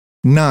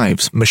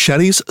Knives,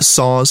 machetes,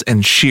 saws,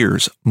 and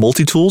shears,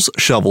 multi-tools,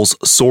 shovels,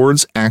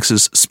 swords,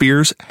 axes,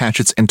 spears,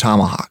 hatchets, and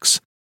tomahawks.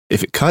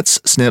 If it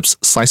cuts, snips,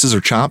 slices, or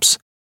chops,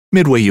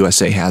 Midway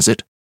USA has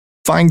it.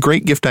 Find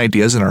great gift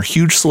ideas in our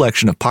huge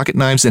selection of pocket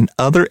knives and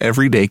other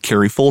everyday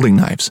carry folding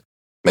knives.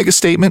 Make a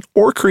statement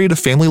or create a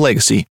family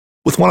legacy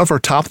with one of our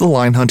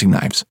top-of-the-line hunting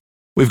knives.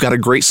 We've got a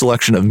great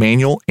selection of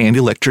manual and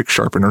electric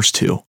sharpeners,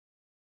 too.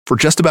 For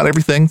just about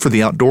everything for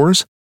the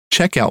outdoors,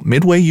 check out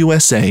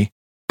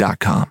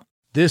MidwayUSA.com.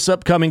 This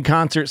upcoming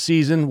concert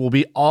season will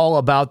be all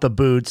about the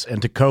boots, and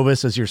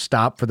Tecovas is your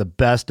stop for the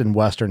best in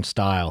Western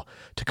style.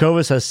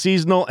 Tecovas has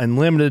seasonal and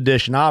limited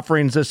edition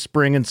offerings this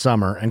spring and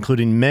summer,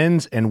 including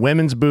men's and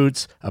women's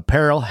boots,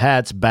 apparel,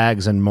 hats,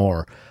 bags, and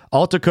more.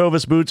 All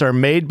Tecovas boots are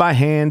made by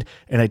hand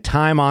in a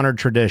time-honored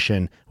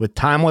tradition with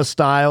timeless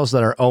styles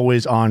that are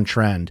always on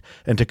trend.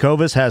 And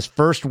Tecovas has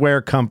first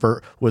wear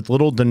comfort with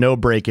little to no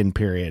break-in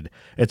period.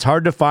 It's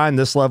hard to find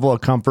this level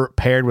of comfort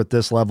paired with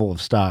this level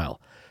of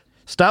style.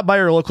 Stop by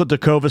your local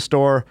Tecovas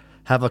store,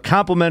 have a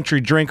complimentary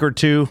drink or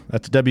two,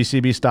 that's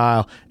WCB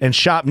style, and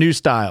shop new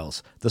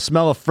styles. The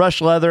smell of fresh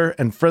leather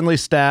and friendly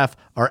staff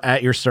are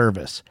at your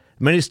service.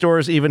 Many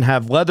stores even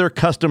have leather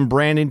custom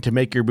branding to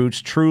make your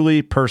boots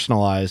truly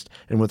personalized.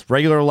 And with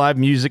regular live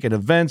music and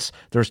events,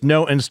 there's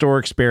no in-store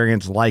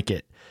experience like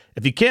it.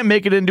 If you can't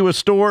make it into a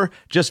store,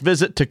 just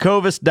visit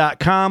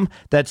tecovas.com.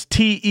 That's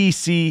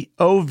TECOVAS.com.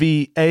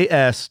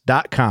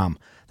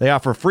 They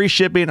offer free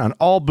shipping on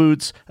all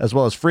boots, as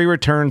well as free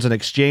returns and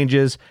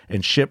exchanges,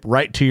 and ship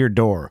right to your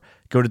door.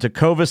 Go to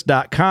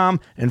tecovas.com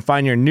and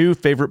find your new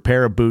favorite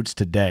pair of boots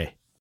today.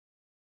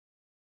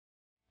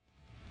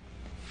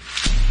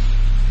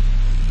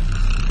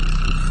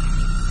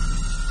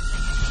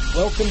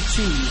 Welcome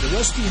to the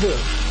Rusty Hook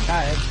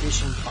Kayak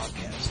Fishing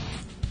Podcast,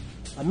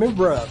 a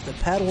member of the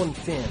Paddle and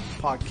Fin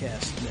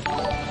Podcast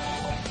Network.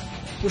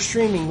 We're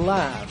streaming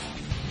live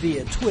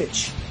via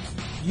Twitch,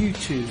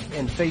 YouTube,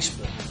 and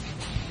Facebook.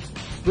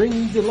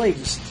 Bringing you the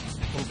latest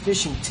in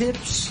fishing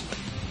tips,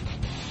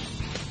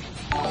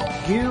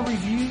 gear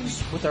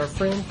reviews with our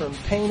friend from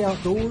Payne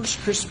Outdoors,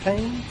 Chris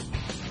Payne,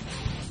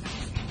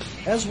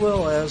 as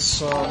well as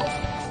some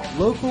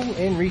local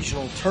and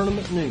regional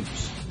tournament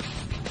news.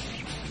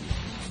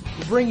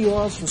 We'll bring you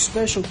on some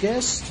special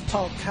guests to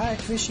talk kayak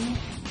fishing.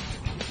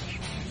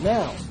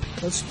 Now,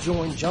 let's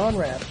join John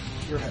Rapp,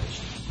 your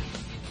host.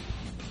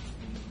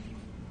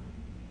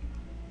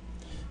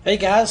 Hey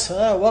guys,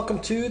 welcome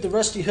to the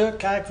Rusty Hook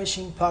Kayak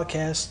Fishing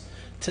Podcast.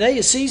 Today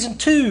is Season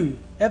 2,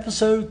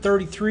 Episode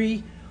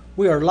 33.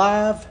 We are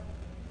live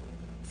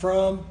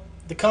from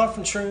the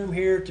conference room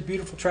here at the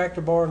beautiful Tractor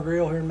Bar and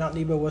Grill here in Mount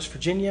Nebo, West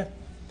Virginia.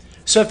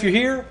 So if you're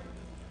here,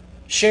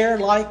 share,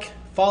 like,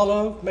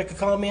 follow, make a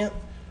comment.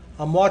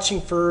 I'm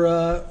watching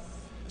for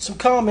some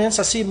comments.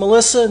 I see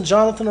Melissa and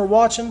Jonathan are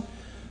watching.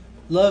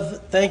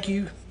 Thank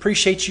you,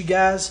 appreciate you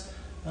guys.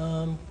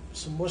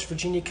 Some West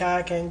Virginia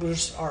kayak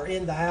anglers are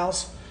in the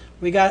house.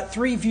 We got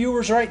 3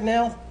 viewers right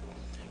now.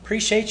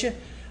 Appreciate you.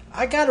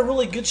 I got a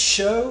really good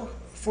show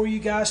for you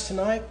guys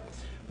tonight.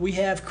 We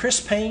have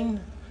Chris Payne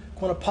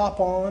going to pop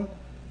on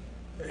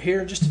here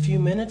in just a few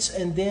minutes,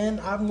 and then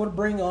I'm going to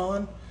bring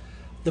on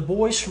the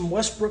boys from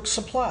Westbrook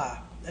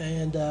Supply.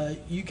 And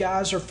you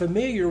guys are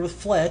familiar with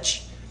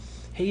Fletch.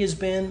 He has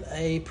been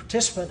a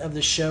participant of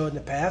this show in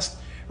the past.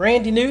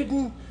 Randy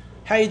Newton,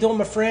 how you doing,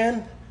 my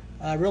friend?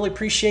 I really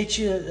appreciate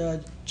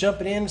you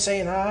jumping in and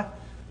saying hi.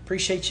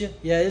 Appreciate you.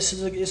 Yeah, this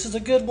is a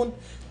good one.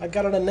 I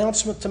got an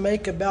announcement to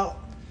make about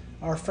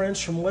our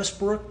friends from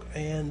Westbrook,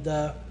 and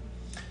going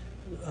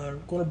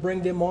to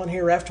bring them on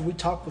here after we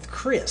talk with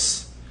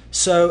Chris.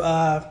 So,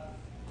 a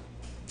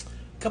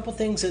couple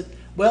things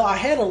I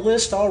had a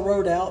list all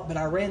wrote out, but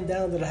I ran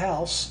down to the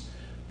house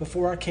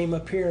before I came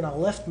up here, and I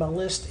left my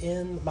list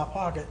in my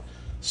pocket.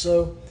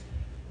 So,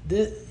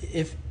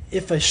 if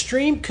a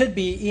stream could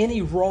be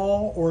any raw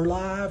or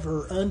live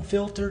or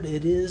unfiltered,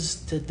 it is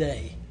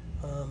today.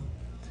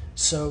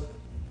 So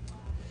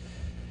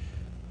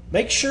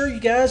make sure you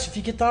guys, if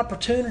you get the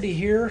opportunity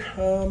here,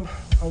 I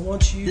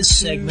want you this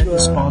to... This segment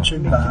is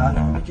sponsored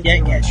by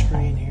Yak Yak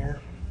screen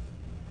here.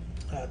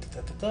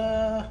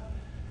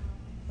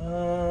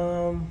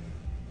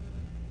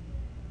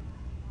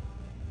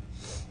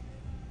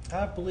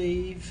 I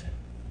believe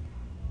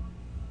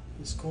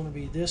it's going to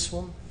be this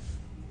one.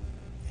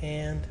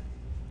 And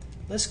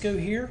let's go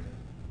here.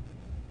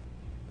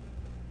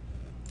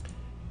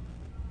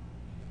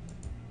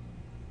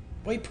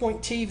 Waypoint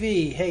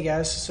TV. Hey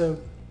guys, so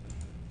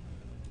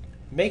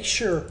make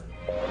sure,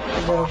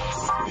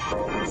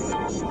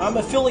 I'm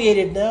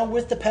affiliated now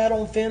with the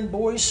Paddle and Fin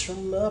boys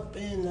from up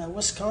in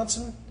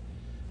Wisconsin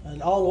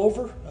and all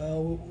over.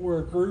 We're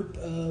a group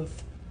of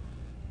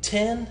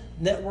 10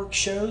 network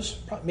shows,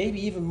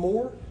 maybe even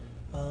more.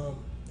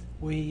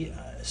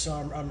 So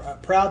I'm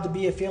proud to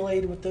be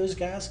affiliated with those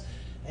guys,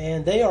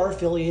 and they are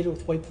affiliated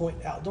with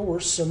Waypoint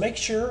Outdoors. So make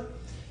sure,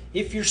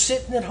 if you're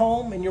sitting at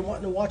home and you're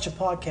wanting to watch a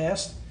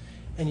podcast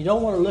and you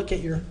don't want to look at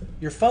your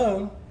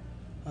phone,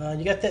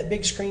 you got that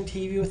big screen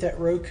TV with that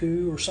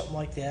Roku or something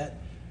like that,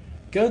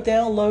 go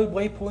download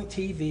Waypoint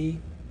TV,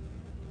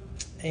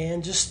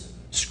 and just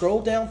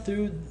scroll down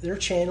through their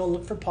channel,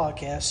 look for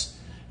podcasts,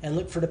 and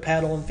look for the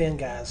Paddle and Fin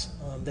guys.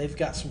 They've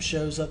got some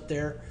shows up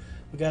there.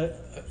 We got,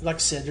 like I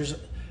said, there's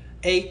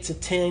 8 to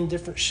 10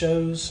 different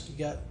shows. You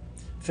got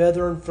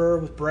Feather and Fur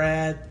with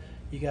Brad.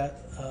 You got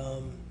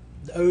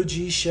the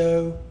OG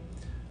show,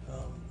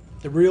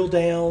 the Reel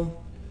Down.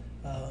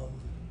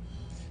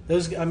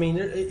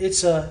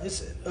 It's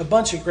a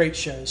bunch of great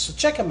shows. So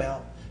check them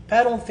out.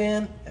 Paddle and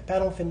Fin at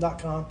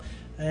paddleandfin.com,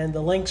 and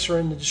the links are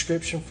in the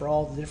description for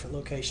all the different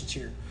locations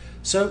here.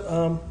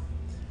 So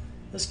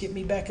let's get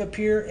me back up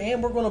here,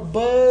 and we're going to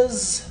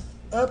buzz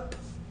up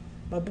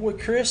my boy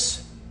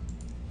Chris.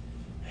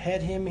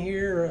 Had him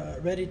here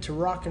ready to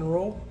rock and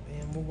roll,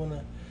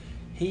 and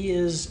he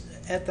is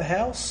at the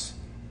house.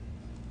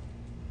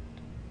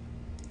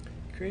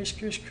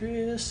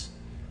 Chris.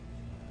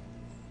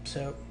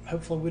 So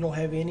hopefully we don't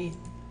have any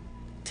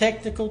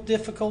technical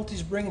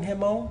difficulties bringing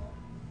him on.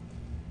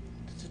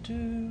 Let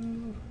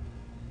me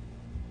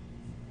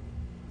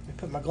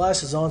put my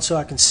glasses on so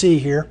I can see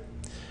here.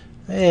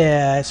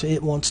 Yeah,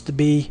 it wants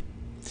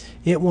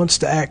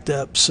to act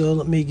up. So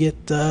let me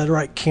get the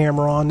right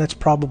camera on. That's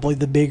probably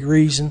the big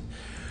reason.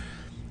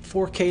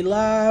 4K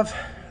live,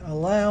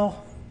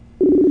 allow.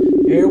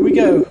 There we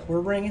go. We're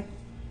ringing.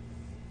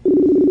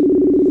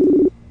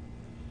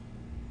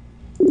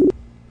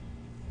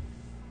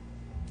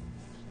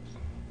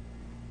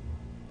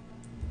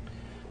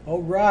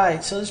 All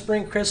right, so let's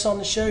bring Chris on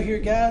the show here,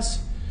 guys.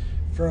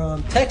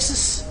 From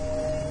Texas,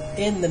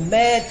 in the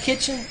Mad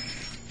Kitchen,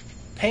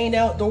 Payne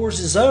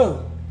Outdoors'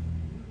 own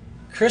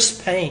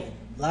Chris Payne,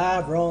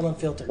 live, raw, and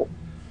unfiltered.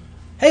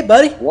 Hey,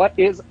 buddy. What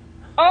is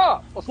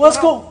up? What's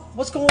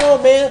going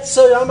on, man?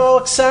 So I'm all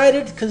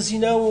excited because,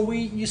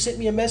 when you sent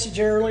me a message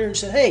earlier and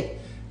said, hey,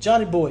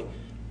 Johnny boy,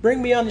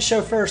 bring me on the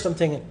show first. I'm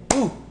thinking,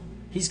 ooh,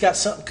 he's got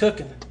something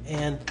cooking.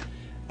 And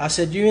I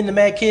said, you in the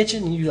Mad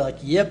Kitchen? And you're like,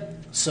 yep.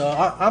 So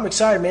I'm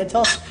excited, man.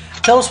 Tell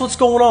us what's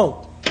going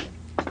on.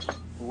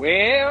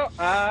 Well,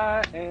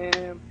 I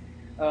am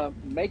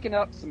making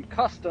up some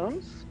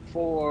customs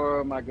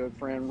for my good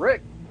friend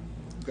Rick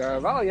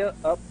Garvalia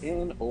up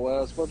in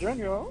West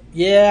Virginia.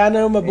 Yeah, I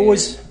know my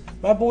boys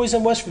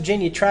in West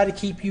Virginia try to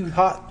keep you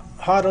hot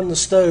on the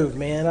stove,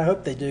 man. I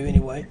hope they do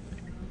anyway.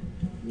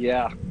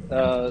 Yeah,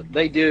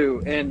 they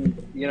do, and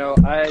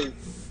I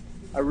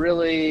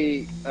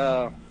really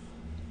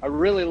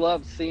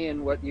love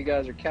seeing what you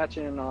guys are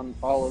catching on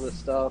all of this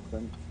stuff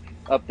and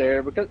up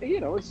there because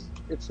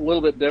it's a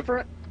little bit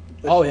different.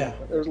 Oh yeah,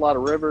 there's a lot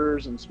of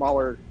rivers and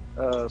smaller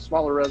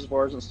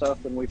reservoirs and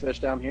stuff than we fish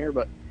down here,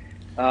 but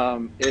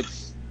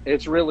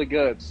it's really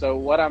good. So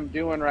what I'm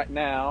doing right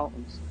now,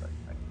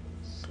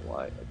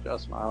 slight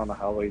adjustment. I don't know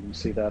how we even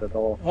see that at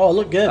all. Oh,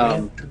 look good,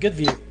 man. Good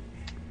view.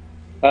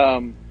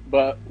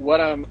 But what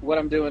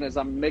I'm doing is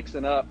I'm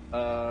mixing up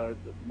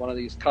one of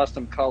these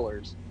custom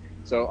colors.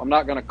 So I'm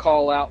not going to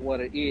call out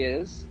what it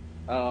is,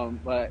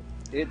 but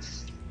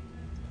it's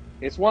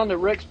one that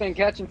Rick's been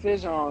catching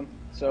fish on.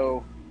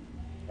 So,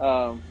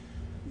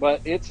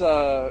 but it's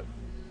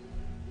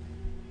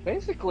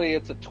basically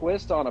it's a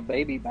twist on a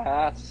baby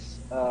bass,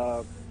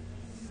 kind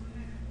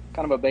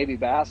of a baby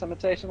bass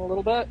imitation a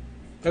little bit.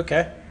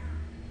 Okay.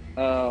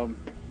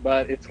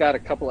 But it's got a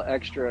couple of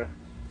extra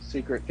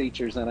secret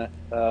features in it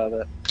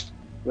that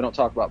we don't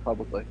talk about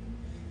publicly.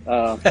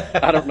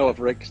 I don't know if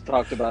Rick's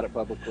talked about it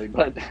publicly,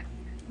 but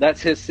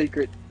that's his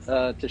secret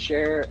to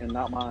share and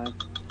not mine.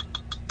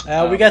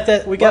 We got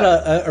that. We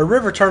got a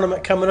river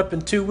tournament coming up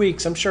in 2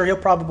 weeks. I'm sure he'll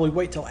probably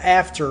wait till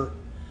after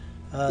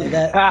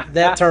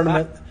that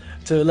tournament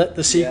to let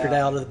the secret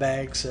out of the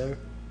bag. So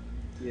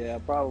yeah,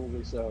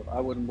 probably so. I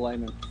wouldn't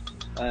blame him,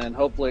 and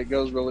hopefully it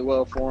goes really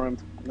well for him.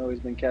 I know he's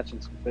been catching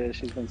some fish.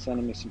 He's been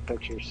sending me some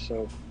pictures,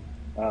 so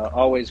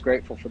always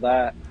grateful for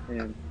that.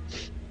 And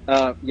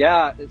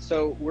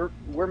so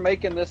we're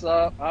making this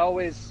up. I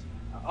always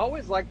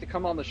like to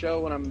come on the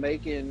show when I'm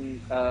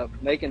making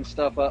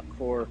stuff up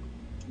for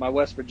my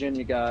West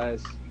Virginia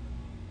guys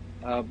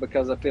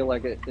because I feel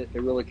like it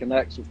really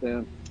connects with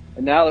them.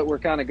 And now that we're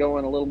kind of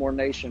going a little more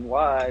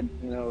nationwide,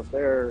 if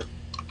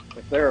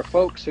there are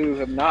folks who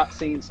have not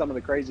seen some of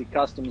the crazy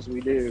customs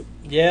we do,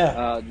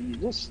 you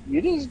just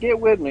get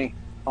with me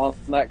on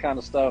that kind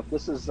of stuff.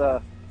 This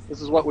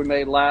is what we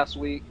made last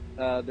week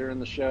during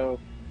the show.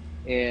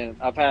 And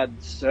I've had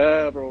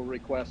several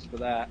requests for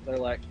that. They're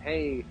like,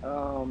 hey,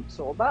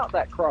 so about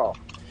that crawl.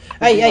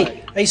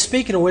 Hey,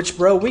 speaking of which,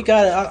 bro, we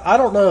got, I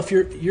don't know if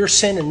you're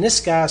sending this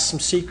guy some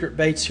secret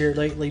baits here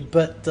lately,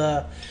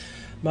 but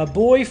my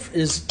boy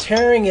is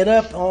tearing it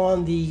up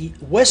on the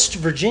West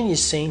Virginia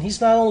scene.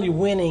 He's not only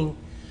winning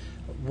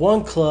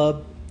one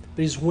club,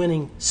 but he's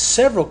winning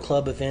several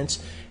club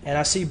events. And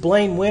I see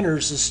Blaine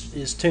Winters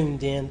is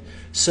tuned in.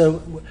 So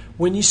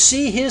when you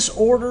see his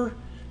order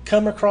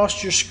come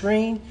across your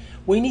screen,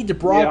 we need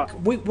to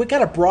we got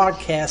to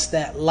broadcast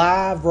that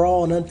live,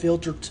 raw, and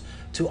unfiltered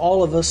to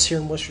all of us here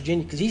in West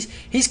Virginia because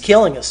he's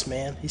killing us,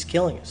 man. He's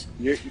killing us.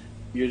 You're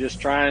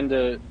just trying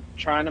to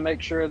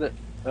make sure that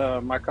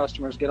my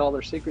customers get all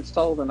their secrets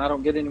told, and I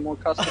don't get any more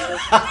customers.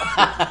 See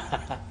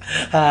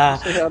how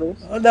it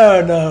is?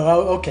 No.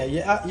 Oh, okay.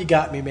 Yeah, you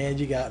got me, man.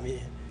 You got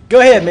me. Go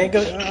ahead, man.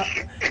 Go.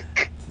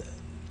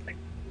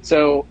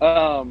 So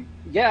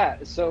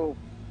so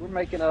we're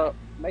making up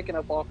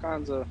all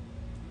kinds of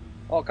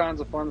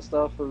fun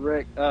stuff for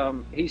Rick.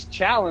 He's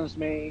challenged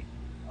me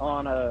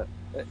on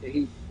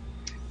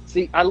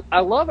I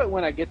love it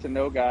when I get to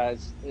know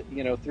guys,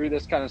 through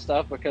this kind of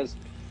stuff, because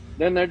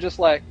then they're just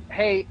like,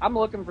 hey, I'm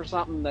looking for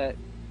something that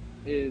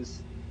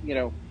is,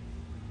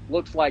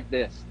 looks like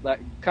this, that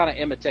kind of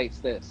imitates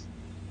this.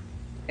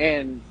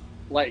 And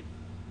like,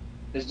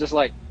 it's just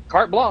like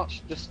carte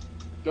blanche, just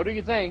go do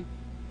your thing,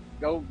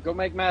 go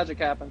make magic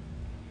happen.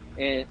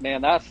 And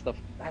man, that's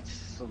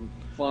some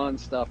fun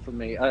stuff for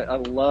me. I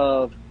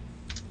love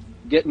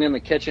getting in the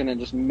kitchen and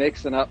just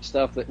mixing up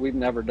stuff that we've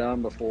never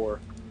done before.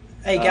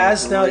 Hey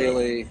guys, now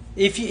really,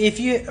 if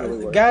you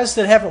really guys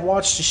that haven't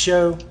watched the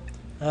show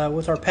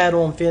with our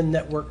Paddle and Fin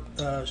Network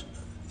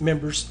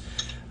members,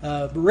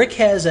 Rick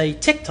has a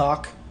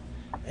TikTok,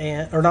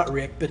 or not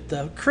Rick,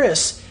 but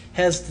Chris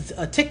has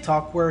a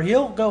TikTok where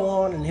he'll go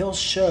on and he'll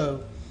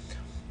show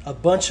a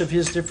bunch of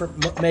his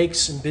different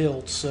makes and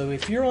builds. So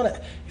if you're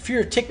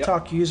a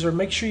TikTok user,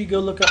 make sure you go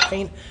look up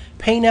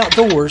Paint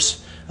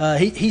Outdoors.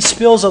 He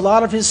spills a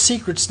lot of his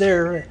secrets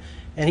there,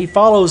 and he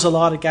follows a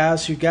lot of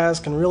guys who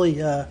can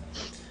really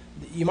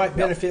you might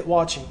benefit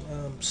watching.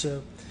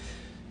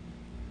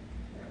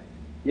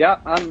 Yeah,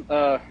 I'm.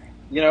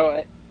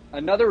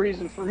 Another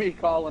reason for me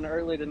calling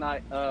early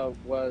tonight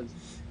was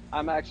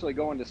I'm actually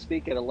going to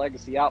speak at a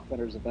Legacy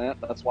Outfitters event.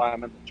 That's why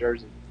I'm in New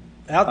Jersey.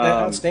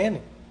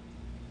 Outstanding.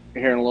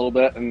 Here in a little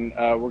bit, and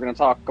we're going to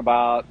talk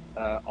about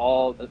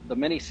all the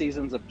many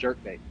seasons of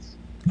jerkbaits.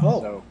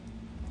 Oh. So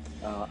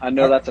I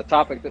know that's a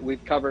topic that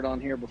we've covered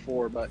on here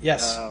before, but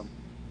yes.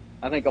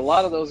 I think a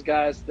lot of those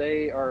guys,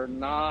 they are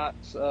not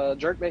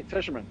jerkbait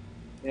fishermen.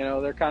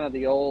 They're kind of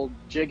the old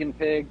jig and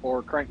pig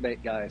or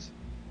crankbait guys.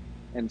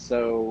 And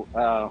so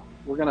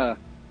we're going to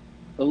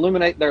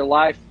illuminate their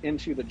life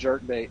into the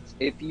jerkbaits.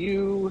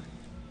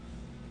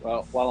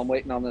 While I'm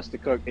waiting on this to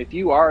cook, if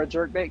you are a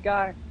jerkbait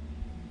guy,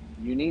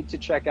 you need to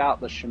check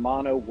out the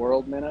Shimano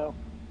World Minnow.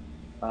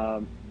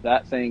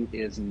 That thing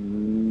is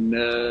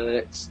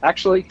nuts.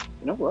 Actually,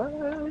 you know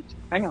what?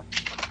 Hang on.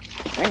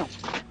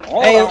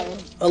 Hey,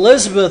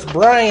 Elizabeth,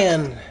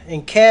 Brian,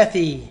 and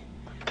Kathy,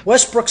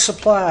 Westbrook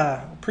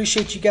Supply.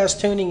 Appreciate you guys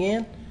tuning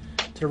in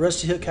to the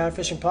Rusty Hook Kayak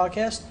Fishing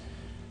Podcast.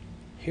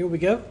 Here we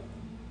go.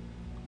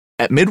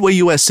 At Midway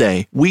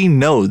USA, we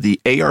know the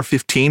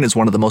AR-15 is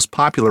one of the most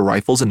popular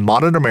rifles in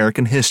modern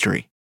American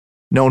history.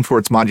 Known for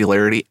its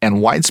modularity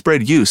and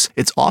widespread use,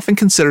 it's often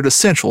considered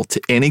essential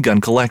to any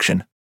gun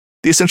collection.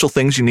 The essential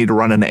things you need to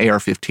run an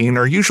AR-15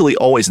 are usually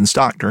always in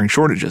stock during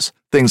shortages,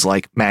 things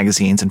like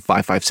magazines and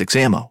 5.56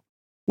 ammo.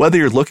 Whether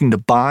you're looking to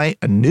buy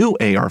a new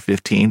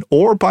AR-15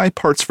 or buy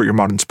parts for your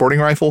modern sporting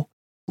rifle,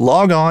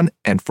 log on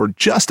and for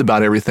just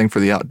about everything for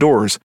the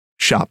outdoors,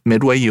 shop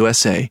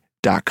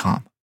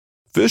MidwayUSA.com.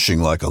 Fishing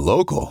like a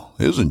local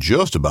isn't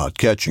just about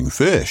catching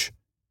fish.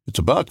 It's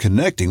about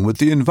connecting with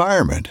the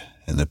environment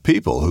and the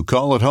people who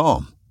call it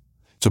home.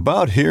 It's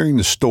about hearing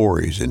the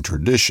stories and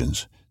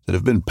traditions that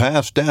have been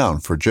passed down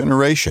for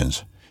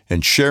generations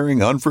and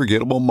sharing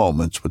unforgettable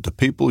moments with the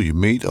people you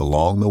meet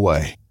along the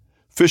way.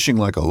 Fishing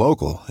like a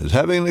local is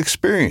having an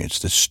experience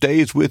that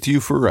stays with you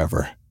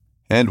forever.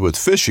 And with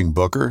Fishing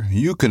Booker,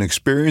 you can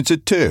experience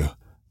it too,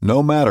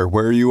 no matter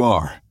where you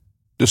are.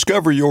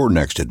 Discover your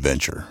next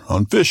adventure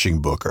on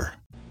Fishing Booker.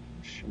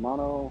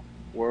 Shimano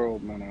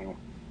World Minnow.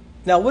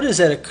 Now, what is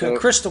that,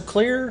 crystal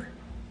clear?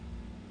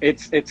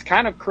 It's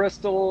kind of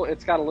crystal.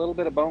 It's got a little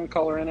bit of bone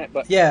color in it,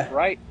 but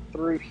right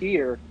through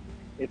here,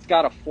 it's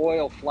got a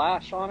foil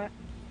flash on it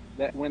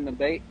that when the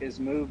bait is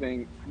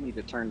moving, I need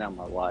to turn down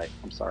my light.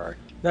 I'm sorry.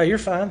 No, you're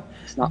fine.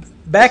 It's not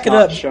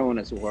showing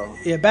as well.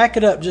 Yeah, back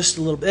it up just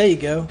a little bit. There you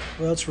go.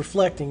 Well, it's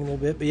reflecting a little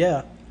bit, but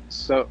yeah.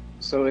 So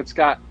it's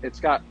got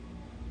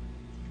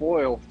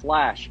foil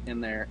flash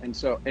in there, and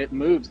so it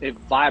moves, it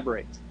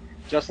vibrates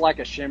just like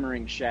a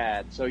shimmering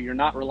shad. So you're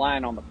not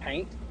relying on the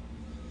paint.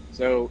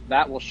 So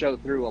that will show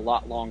through a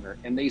lot longer.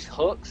 And these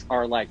hooks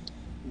are like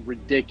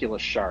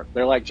ridiculous sharp.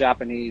 They're like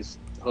Japanese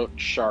hook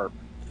sharp.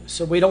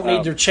 So we don't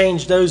need to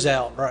change those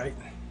out, right?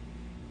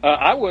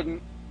 I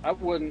wouldn't.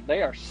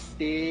 They are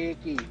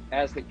sticky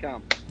as they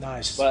come.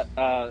 Nice. But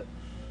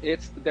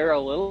they're a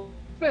little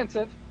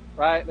expensive,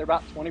 right? They're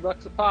about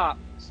 $20 a pop.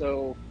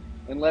 So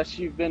unless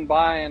you've been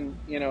buying,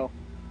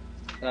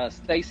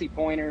 Stacy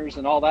pointers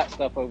and all that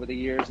stuff over the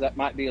years, that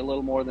might be a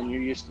little more than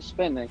you're used to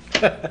spending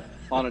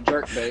on a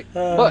jerkbait.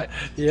 But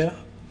yeah,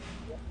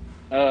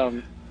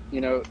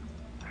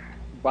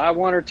 buy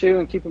one or two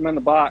and keep them in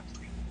the box.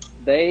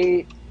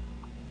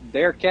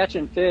 They're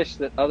catching fish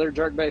that other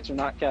jerkbaits are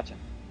not catching.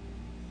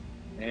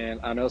 And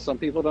I know some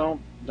people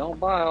don't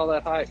buy all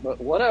that hype, but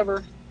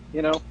whatever,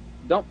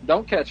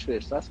 don't catch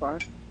fish. That's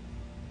fine.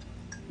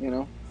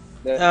 I'm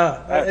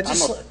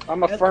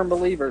a firm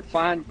believer.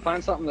 Find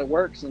something that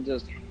works and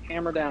just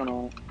hammer down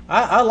on it.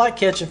 I like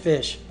catching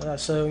fish.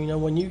 So,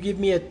 when you give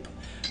me a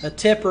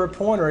tip or a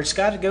pointer, it's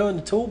got to go in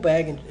the tool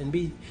bag and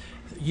be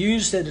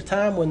used at a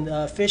time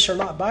when fish are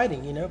not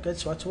biting.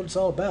 That's what it's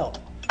all about.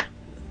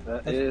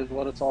 That is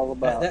what it's all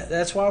about.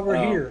 That's why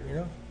we're here.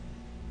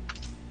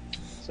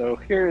 So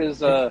here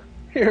is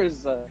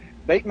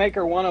Bait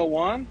Maker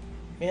 101.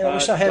 Man, I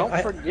wish I had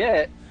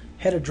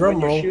a drum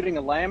when roll. You're shooting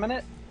a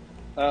laminate.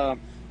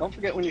 Don't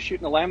forget when you're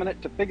shooting a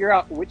laminate to figure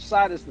out which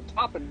side is the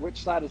top and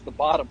which side is the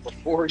bottom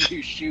before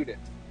you shoot it,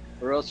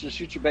 or else you'll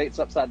shoot your baits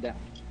upside down.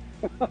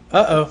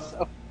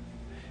 So,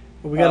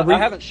 I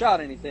haven't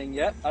shot anything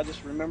yet. I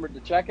just remembered to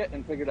check it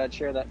and figured I'd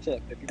share that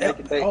tip. If you're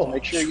making baits,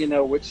 make sure you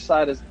know which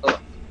side is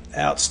up.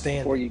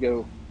 Outstanding. Before you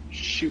go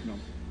shooting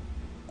them.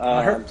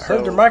 I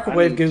heard the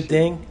microwave go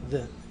ding.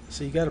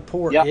 So you got to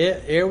pour it. Yep. Yeah,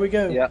 here we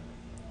go. Yep.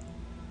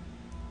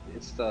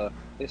 It's the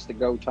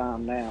go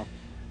time now.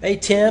 Hey,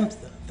 Tim.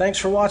 Thanks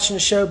for watching the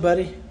show,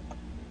 buddy.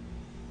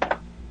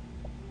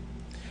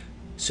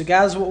 So,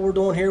 guys, what we're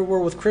doing here, we're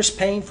with Chris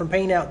Payne from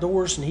Payne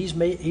Outdoors, and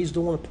he's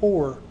doing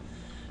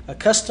a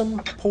custom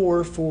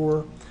pour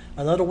for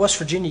another West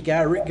Virginia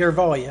guy, Rick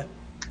Garvalia.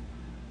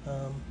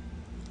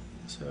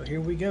 So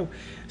here we go.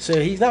 So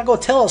he's not going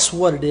to tell us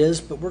what it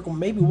is, but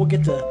maybe we'll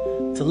get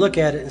to look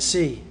at it and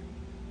see.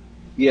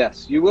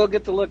 Yes, you will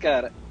get to look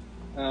at it.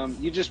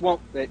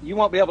 You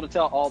won't be able to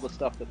tell all the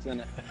stuff that's in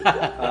it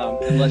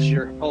unless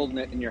you're holding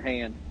it in your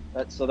hand.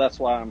 That's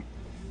why I'm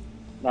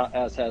not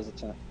as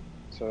hesitant.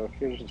 So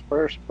here's his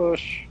first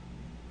push.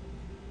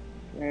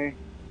 Okay.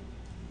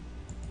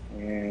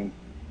 And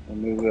we'll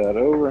move that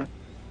over.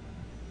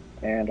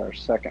 And our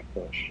second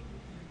push.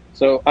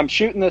 So I'm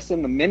shooting this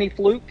in the Mini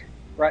Fluke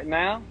right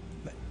now.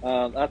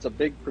 That's a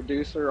big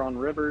producer on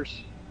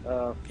rivers.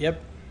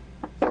 Yep.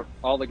 For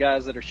all the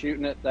guys that are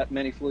shooting it, that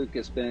Mini Fluke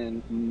has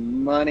been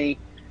money.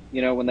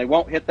 When they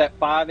won't hit that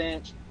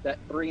 5-inch, that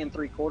 3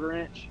 3/4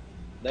 inch,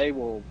 they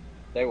will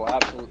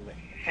absolutely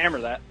hammer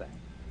that thing.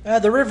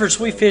 The rivers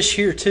we fish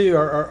here too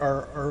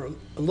are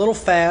a little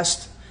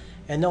fast,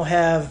 and they'll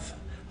have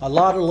a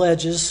lot of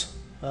ledges.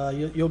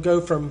 You'll go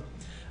from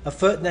 1.5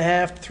 foot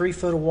to 3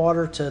 foot of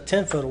water to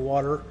 10 foot of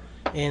water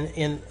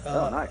in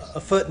nice. a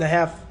 1.5 foot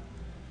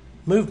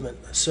movement.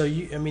 So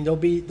they'll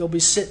be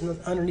sitting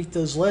underneath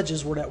those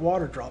ledges where that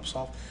water drops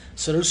off.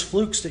 So those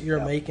flukes that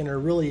you're making are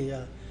really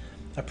a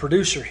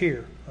producer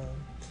here.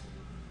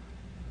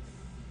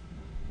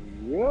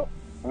 Yep.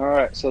 All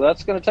right. So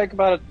that's going to take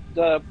about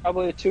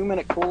probably a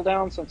 2-minute cool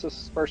down since this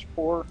is first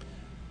pour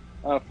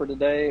for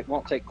today. It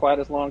won't take quite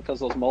as long because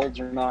those molds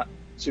are not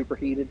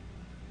superheated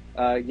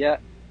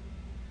yet.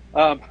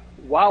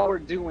 While we're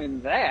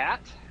doing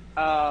that,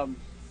 I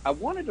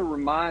wanted to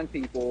remind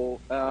people,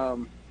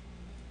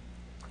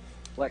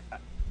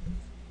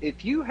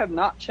 if you have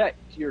not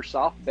checked your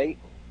soft bait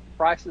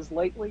prices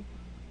lately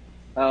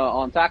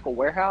on Tackle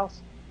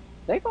Warehouse,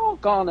 they've all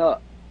gone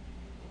up.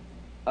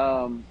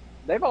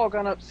 They've all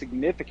gone up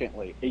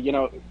significantly.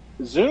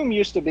 Zoom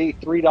used to be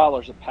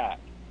 $3 a pack.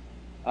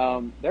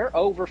 They're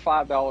over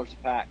 $5 a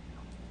pack.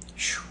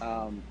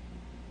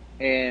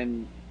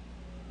 And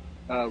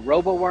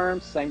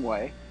RoboWorms, same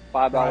way,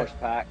 $5 a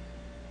pack.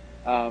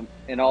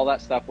 And all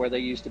that stuff where they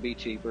used to be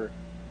cheaper.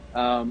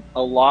 A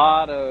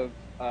lot of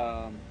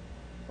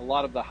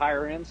the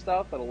higher end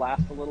stuff that'll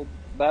last a little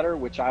better,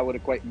 which I would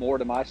equate more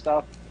to my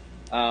stuff.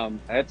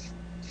 It's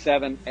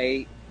 $7,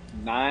 $8,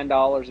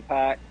 $9 a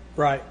pack.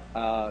 Right.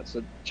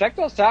 So check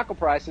those tackle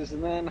prices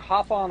and then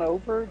hop on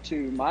over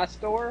to my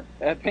store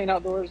at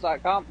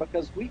payneoutdoors.com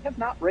because we have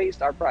not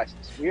raised our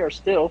prices. We are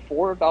still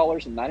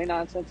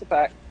 $4.99 a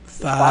pack.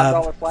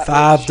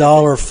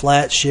 $5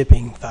 flat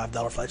shipping.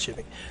 $5 flat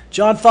shipping.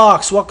 John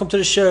Fox, welcome to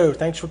the show.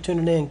 Thanks for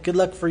tuning in. Good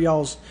luck for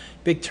y'all's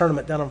big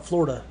tournament down in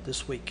Florida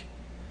this week.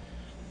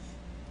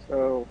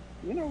 So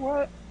you know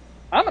what?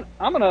 I'm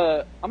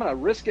gonna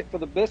risk it for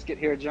the biscuit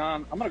here,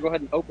 John. I'm gonna go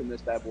ahead and open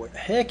this bad boy.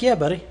 Heck yeah,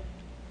 buddy.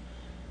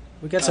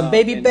 We got some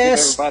baby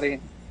bass.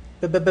 Baby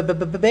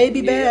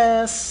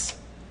bass.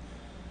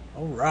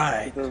 All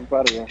right. Give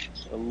everybody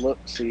a look.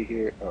 See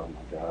here. Oh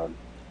my God.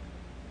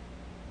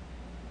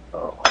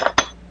 Oh.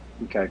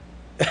 Okay.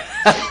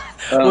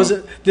 Was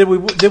it? Did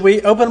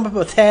we open them up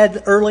a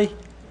tad early?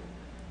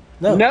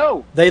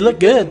 No. They look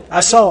good. I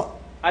saw.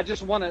 I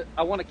want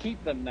to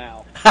keep them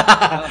now.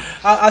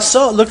 I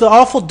saw it. Looked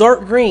awful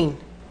dark green.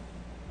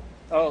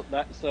 Oh,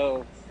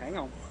 so hang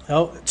on.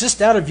 Oh,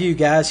 just out of view,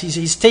 guys.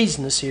 He's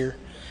teasing us here.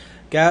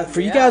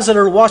 For you guys that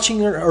are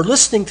watching or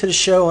listening to the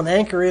show on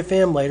Anchor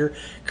FM later,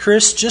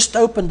 Chris just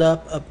opened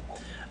up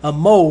a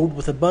mold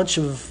with a bunch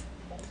of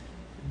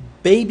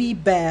baby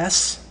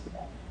bass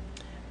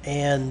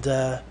and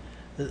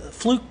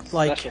fluke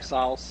like special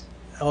sauce.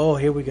 Oh,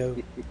 here we go.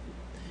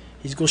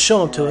 He's going to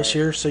show them to us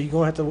here, so you're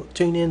going to have to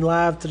tune in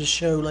live to the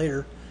show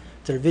later,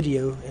 to the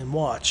video, and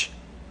watch.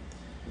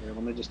 Yeah,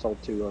 let me just hold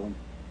two of them.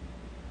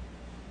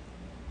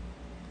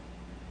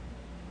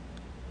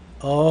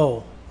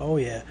 Oh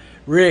yeah.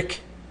 Rick,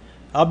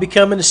 I'll be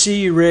coming to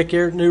see you, Rick,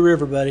 here at New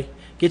River, buddy.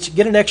 Get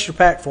an extra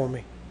pack for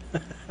me.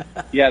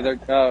 Yeah,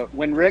 they're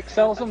when Rick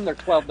sells them, they're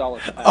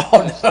 $12 a pack.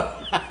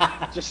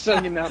 Oh, Just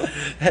so you know.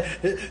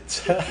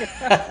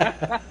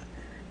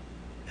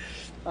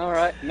 All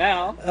right,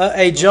 now.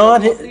 Hey,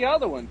 John. What's the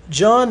other one?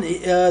 John,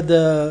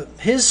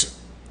 his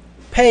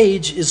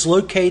page is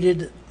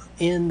located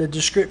in the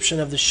description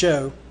of the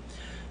show.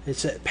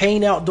 It's at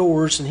Payne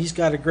Outdoors, and he's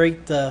got a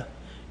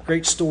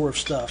great store of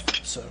stuff.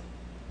 So.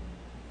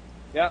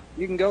 Yeah,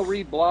 you can go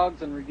read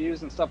blogs and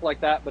reviews and stuff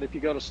like that, but if you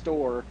go to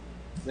store,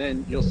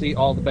 then you'll see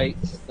all the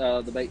baits,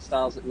 the bait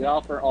styles that we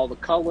offer, all the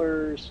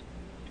colors,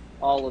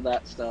 all of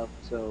that stuff.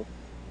 So,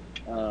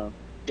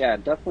 yeah,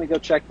 definitely go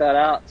check that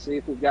out, see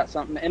if we've got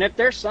something. And if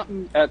there's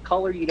something, a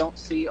color you don't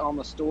see on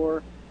the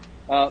store,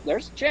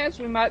 there's a chance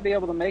we might be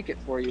able to make it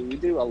for you. We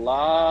do a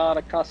lot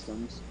of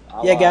customs.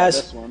 Yeah,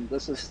 guys.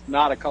 This is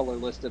not a color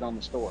listed on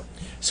the store.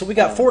 So we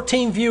got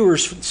 14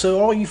 viewers.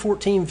 So all you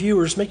 14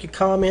 viewers, make a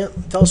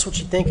comment. Tell us what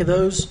you think of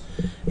those.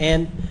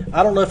 And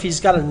I don't know if he's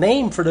got a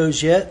name for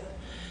those yet,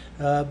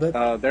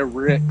 but they're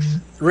Rick's.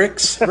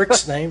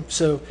 Rick's name.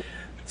 So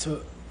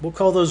we'll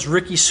call those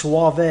Ricky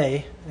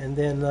Suave. And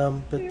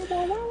then,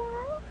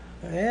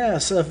 yeah.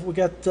 So we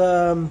got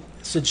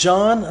so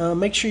John.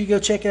 Make sure you go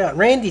check it out.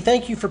 Randy,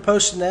 thank you for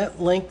posting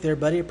that link there,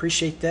 buddy.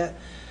 Appreciate that.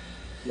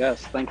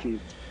 Yes, thank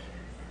you.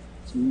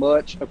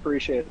 Much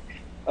appreciated.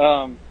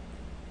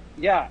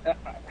 Yeah,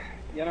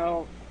 you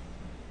know,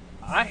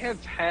 I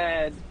have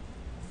had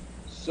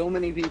so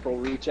many people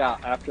reach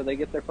out after they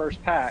get their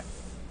first pack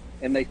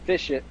and they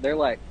fish it. They're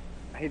like,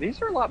 hey,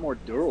 these are a lot more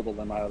durable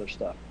than my other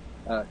stuff.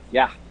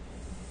 Yeah,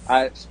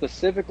 I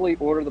specifically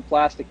order the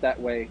plastic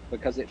that way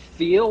because it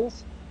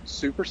feels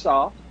super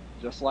soft,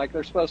 just like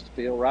they're supposed to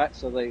feel, right?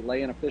 So they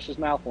lay in a fish's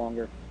mouth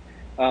longer,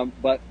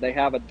 but they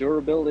have a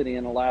durability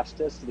and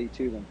elasticity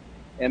to them.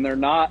 And they're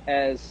not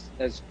as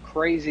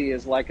crazy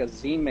as like a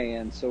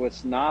Z-Man, so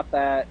it's not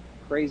that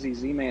crazy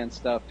Z-Man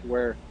stuff to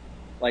where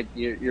like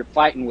you're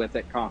fighting with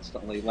it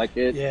constantly. Like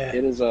it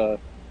is a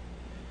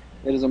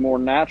more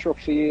natural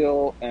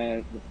feel,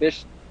 and the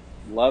fish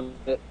love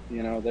it.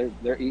 You know,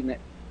 they're eating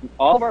it.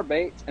 All of our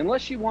baits,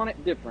 unless you want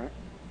it different,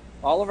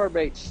 all of our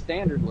baits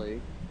standardly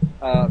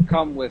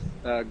come with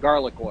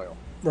garlic oil.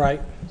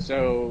 Right.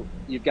 So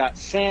you've got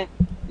scent,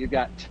 you've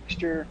got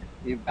texture,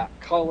 you've got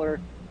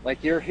color.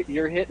 Like you're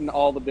hitting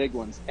all the big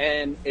ones.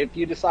 And if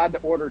you decide to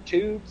order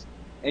tubes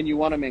and you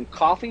want them in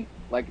coffee,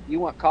 like if you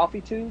want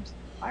coffee tubes,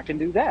 I can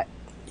do that.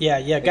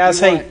 Yeah, guys.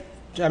 Hey,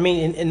 I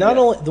mean, and not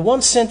only the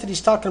one scent that he's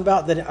talking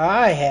about that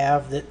I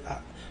have that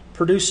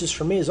produces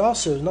for me is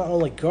also not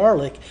only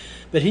garlic,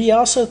 but he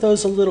also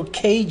throws a little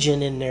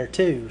Cajun in there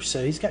too.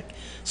 So he's got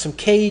some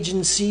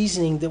Cajun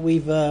seasoning that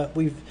we've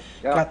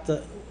got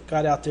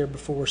out there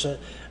before. So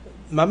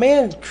my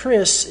man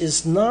Chris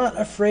is not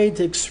afraid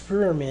to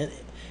experiment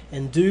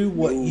and do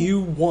what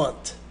you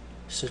want.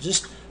 So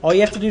just all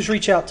you have to do is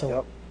reach out to him.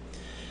 Yep.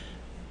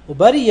 Well,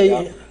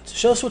 buddy,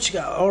 show us what you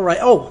got. All right.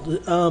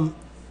 Oh,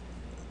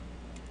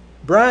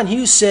 Brian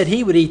Hughes said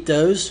he would eat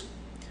those.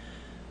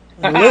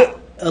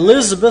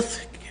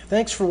 Elizabeth,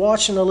 thanks for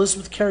watching,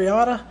 Elizabeth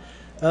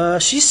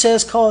Carriotta. She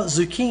says call it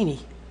zucchini.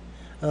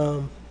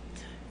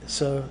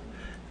 So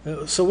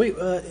we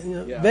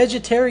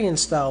vegetarian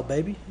style,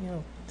 baby. You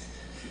know.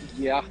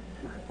 Yeah.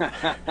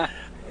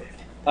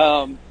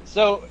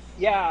 So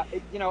yeah,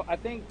 I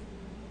think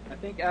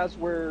as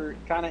we're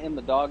kind of in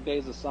the dog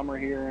days of summer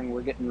here, and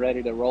we're getting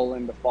ready to roll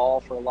into fall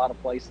for a lot of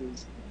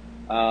places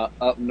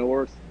up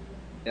north,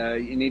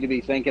 you need to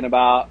be thinking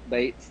about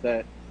baits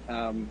that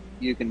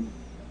you can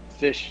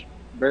fish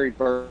very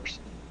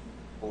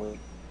versatile,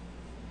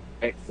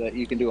 right? That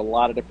you can do a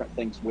lot of different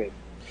things with.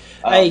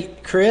 Hey,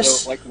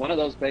 Chris. So like one of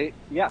those baits,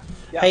 yeah.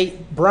 Hey,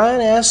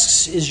 Brian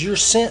asks, is your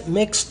scent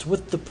mixed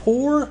with the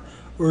pour,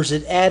 or is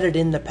it added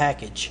in the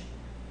package?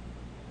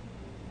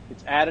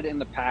 It's added in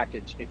the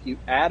package. If you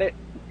add it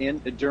in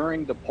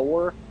during the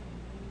pour,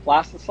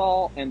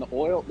 plastisol and the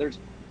oil,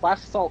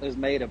 plastisol is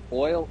made of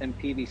oil and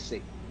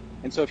PVC.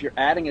 And so if you're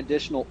adding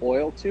additional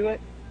oil to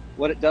it,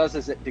 what it does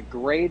is it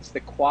degrades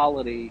the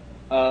quality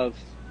of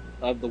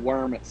the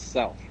worm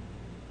itself.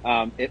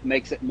 It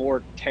makes it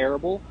more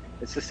terrible.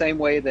 It's the same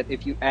way that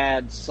if you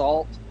add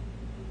salt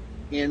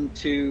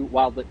into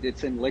while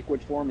it's in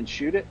liquid form and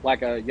shoot it,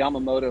 like a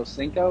Yamamoto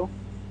Senko,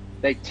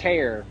 they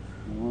tear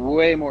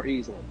way more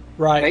easily.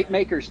 Right. Bait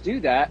makers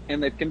do that,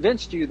 and they've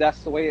convinced you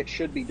that's the way it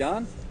should be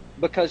done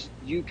because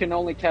you can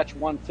only catch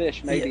one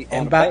fish maybe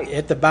on a bait. You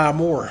have to buy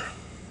more.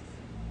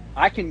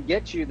 I can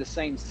get you the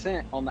same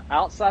scent on the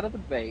outside of the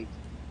bait,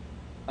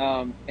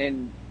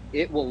 and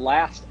it will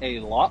last a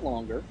lot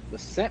longer. The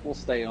scent will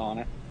stay on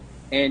it,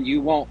 and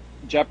you won't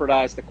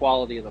jeopardize the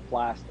quality of the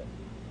plastic.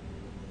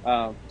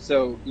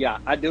 So, yeah,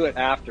 I do it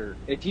after.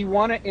 If you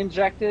want it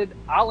injected,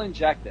 I'll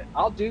inject it.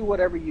 I'll do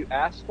whatever you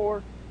ask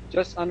for.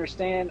 Just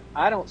understand,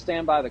 I don't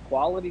stand by the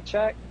quality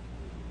check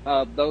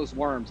of those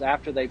worms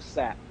after they've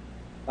sat.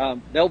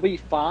 They'll be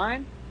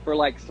fine for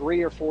like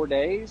 3 or 4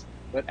 days,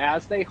 but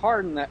as they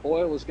harden, that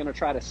oil is going to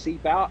try to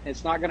seep out.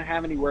 It's not going to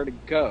have anywhere to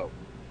go.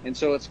 And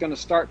so it's going to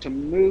start to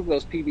move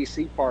those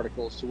PVC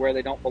particles to where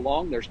they don't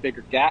belong. There's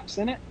bigger gaps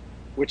in it.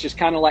 which is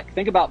kind of like,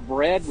 think about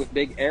bread with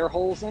big air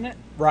holes in it.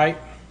 Right.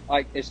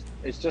 Like it's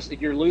just,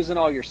 you're losing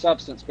all your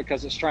substance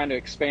because it's trying to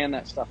expand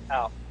that stuff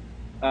out.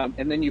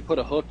 And then you put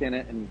a hook in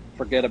it and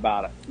forget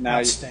about it. Now,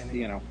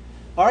 you know.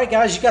 All right,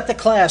 guys, you got the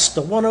class,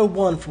 the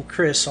 101 from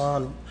Chris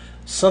on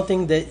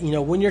something that, you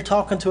know, when you're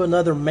talking to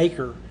another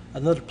maker,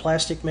 another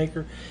plastic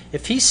maker,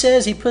 if he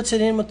says he puts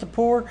it in with the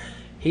pour,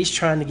 he's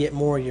trying to get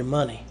more of your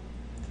money.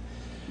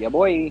 Yeah,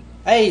 boy.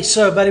 Hey,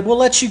 so, buddy, we'll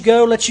let you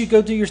go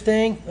do your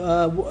thing.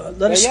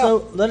 Let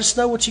us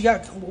know what you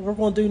got, what we're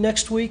going to do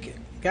next week.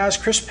 Guys,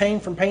 Chris Payne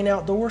from Payne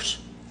Outdoors.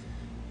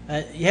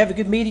 You have a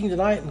good meeting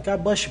tonight, and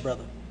God bless you,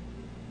 brother.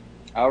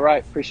 All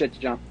right. Appreciate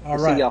you, John. All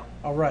right. See y'all.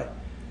 All right.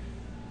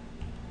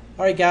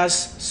 All right, guys.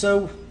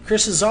 So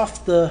Chris is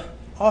off to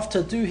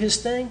do his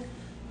thing.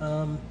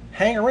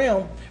 Hang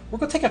around. We're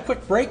going to take a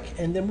quick break,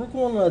 and then we're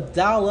going to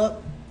dial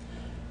up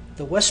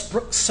the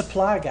Westbrook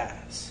Supply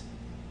guys.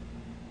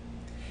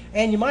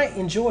 And you might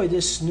enjoy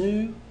this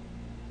new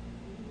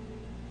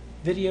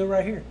video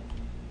right here.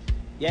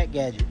 Yak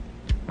Gadget,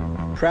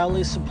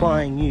 proudly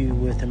supplying you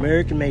with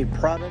American-made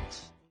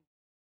products.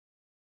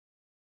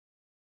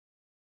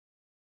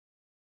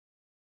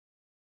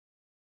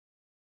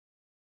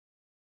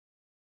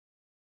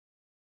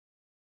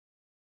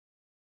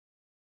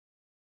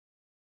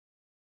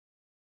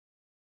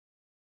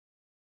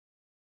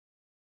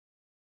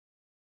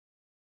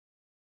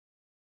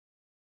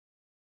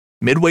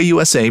 Midway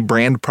USA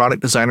brand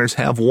product designers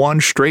have one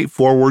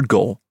straightforward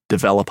goal: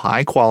 develop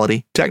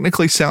high-quality,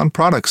 technically sound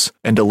products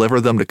and deliver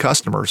them to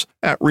customers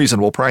at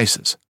reasonable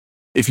prices.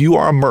 If you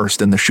are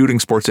immersed in the shooting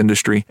sports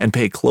industry and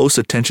pay close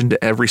attention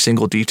to every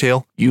single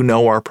detail, you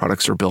know our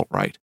products are built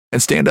right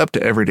and stand up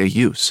to everyday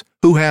use.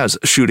 Who has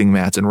shooting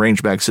mats and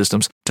range bag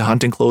systems to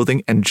hunting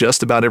clothing and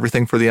just about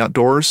everything for the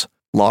outdoors?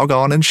 Log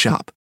on and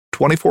shop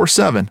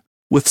 24/7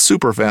 with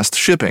super fast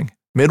shipping.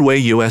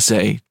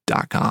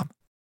 MidwayUSA.com.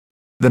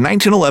 The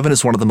 1911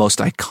 is one of the most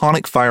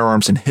iconic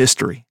firearms in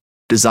history.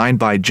 Designed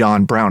by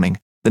John Browning,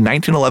 the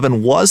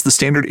 1911 was the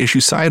standard issue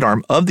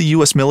sidearm of the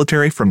U.S.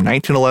 military from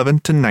 1911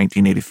 to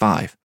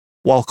 1985.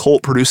 While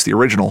Colt produced the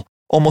original,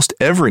 almost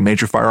every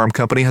major firearm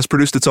company has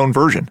produced its own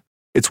version.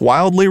 It's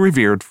wildly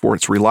revered for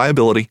its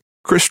reliability,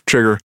 crisp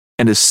trigger,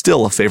 and is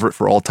still a favorite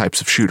for all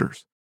types of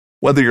shooters.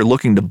 Whether you're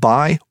looking to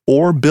buy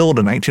or build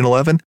a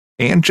 1911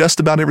 and just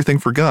about everything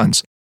for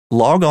guns,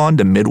 log on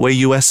to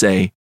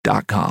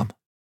MidwayUSA.com.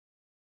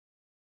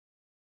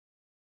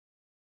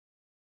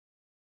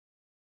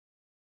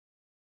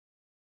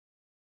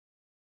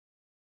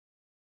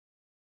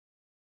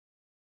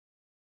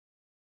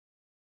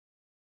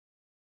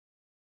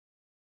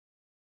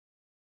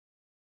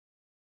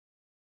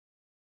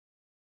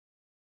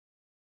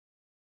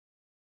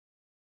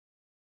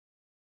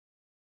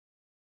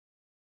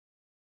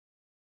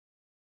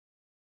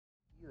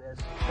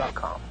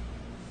 US.com.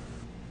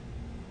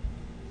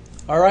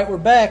 All right, we're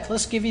back.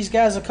 Let's give these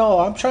guys a call.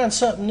 I'm trying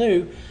something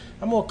new.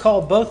 I'm going to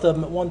call both of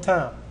them at one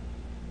time.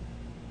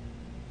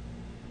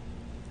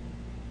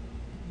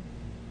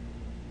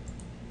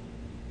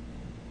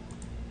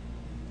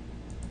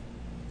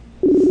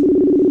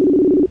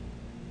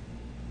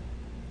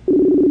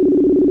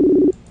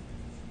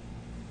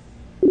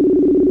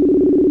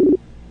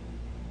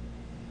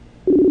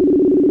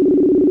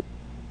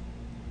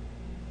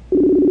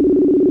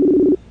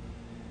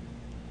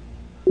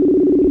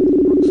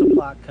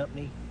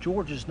 Company,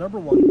 Georgia's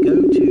 #1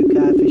 go-to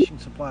kayak fishing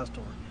supply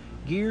store.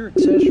 Gear,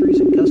 accessories,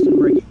 and custom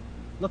rigging.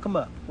 Look them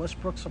up,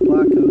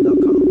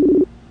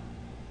 westbrooksupplyco.com.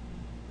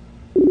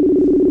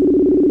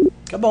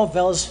 Come on,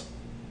 fellas.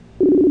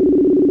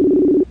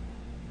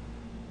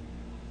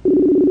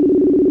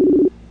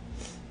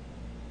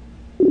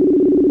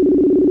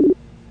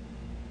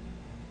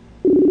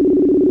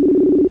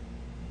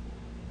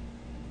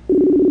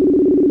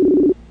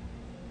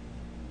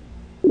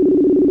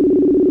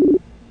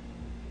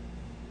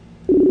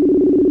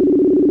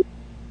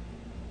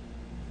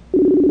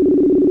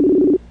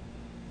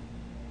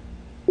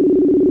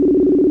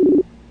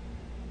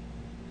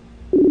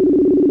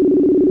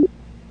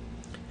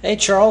 Hey,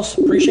 Charles,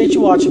 appreciate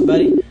you watching,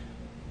 buddy.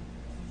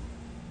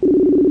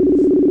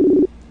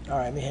 All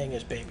right, let me hang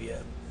this baby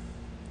up.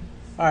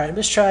 All right,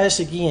 let's try this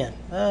again.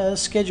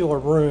 Let's schedule a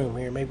room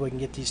here. Maybe we can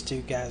get these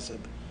two guys to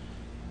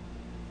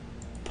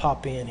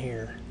pop in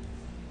here.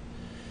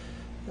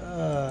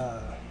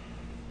 Let's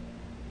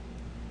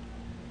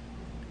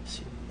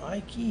see,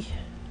 Mikey.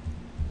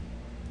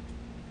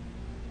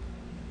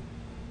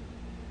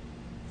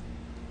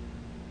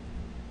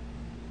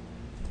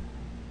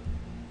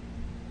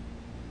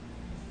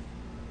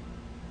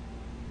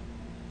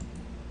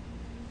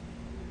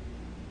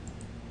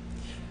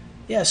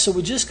 Yeah, so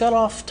we just got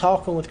off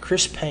talking with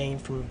Chris Payne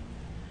from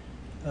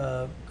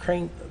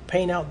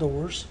Payne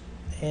Outdoors,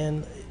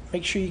 and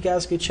make sure you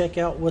guys go check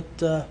out what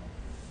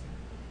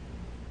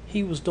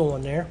he was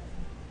doing there.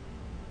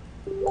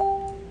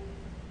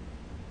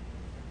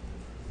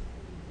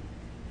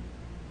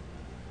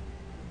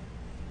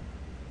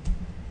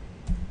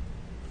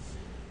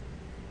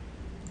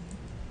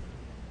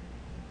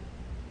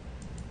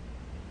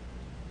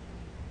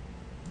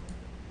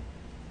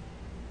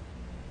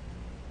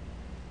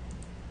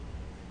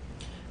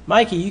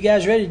 Mikey, you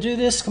guys ready to do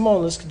this? Come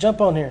on, let's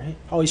jump on here.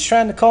 Oh, he's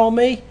trying to call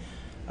me?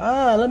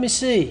 Let me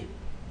see.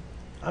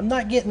 I'm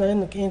not getting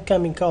an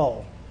incoming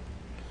call.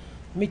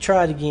 Let me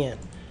try it again.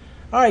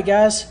 All right,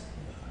 guys.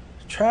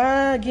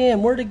 Try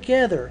again. We're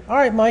together. All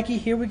right, Mikey,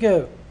 here we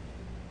go.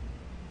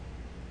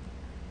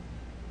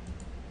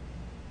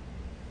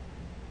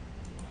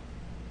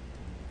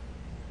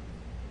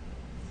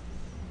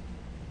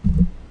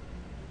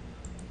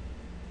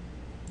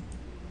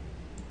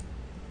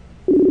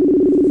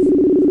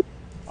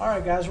 All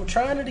right, guys, we're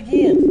trying it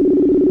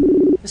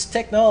again. This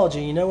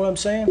technology, you know what I'm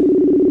saying?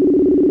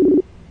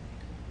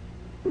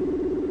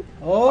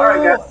 Oh, all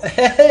right, guys.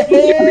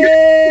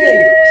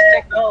 Hey!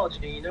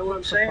 Technology, you know what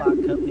I'm saying?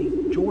 Supply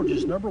Company,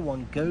 Georgia's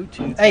 #1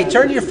 go-to. Hey,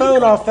 turn your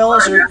phone off,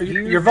 fellas, or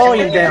your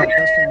volume down.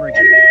 Custom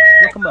rigging.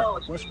 Look them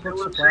up.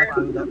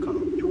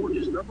 WestbrookSupplyCo.com.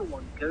 Georgia's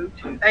 #1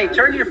 go-to. Hey,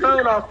 turn your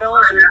phone off,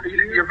 fellas, or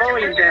your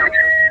volume down.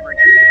 Custom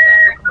rigging.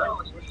 Look them up.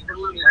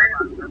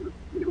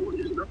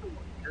 Georgia's #1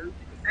 go-to.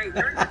 Hey,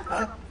 turn your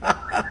phone off.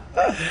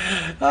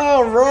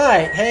 All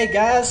right. Hey,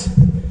 guys.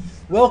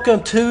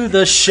 Welcome to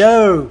the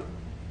show.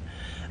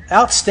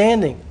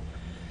 Outstanding.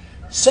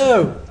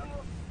 So,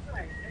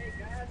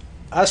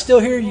 I still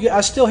hear you.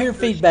 I still hear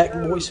feedback,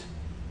 boys.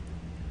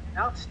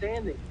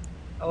 Outstanding.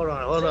 Hold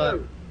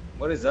on.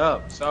 What is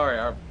up? Sorry,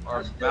 our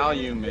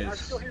volume is. I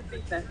still hear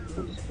feedback.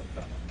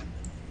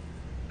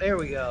 There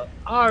we go.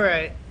 All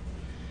right.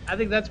 I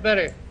think that's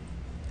better.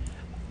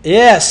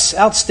 Yes,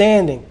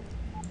 outstanding.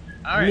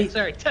 All right.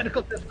 Sorry,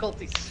 technical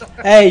difficulties.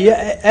 Hey,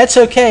 yeah, that's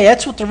okay.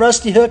 That's what the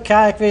Rusty Hook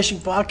Kayak Fishing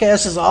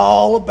Podcast is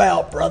all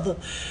about, brother.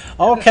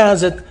 All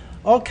kinds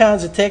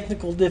of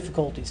technical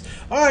difficulties.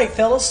 All right,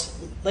 fellas,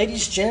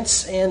 ladies,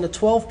 gents, and the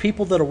 12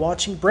 people that are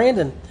watching.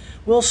 Brandon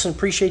Wilson,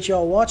 appreciate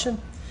y'all watching.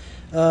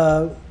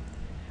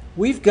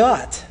 We've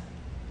got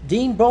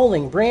Dean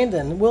Bowling,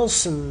 Brandon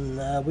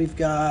Wilson. We've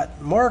got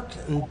Mark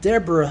and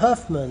Deborah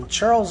Huffman,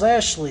 Charles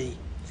Ashley,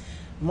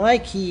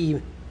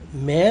 Mikey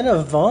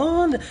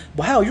Manavon.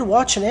 Wow, you're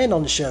watching and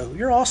on the show.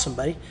 You're awesome,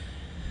 buddy.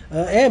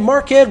 And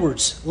Mark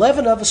Edwards.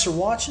 11 of us are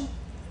watching.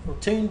 We're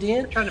tuned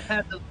in. We're trying to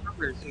pass those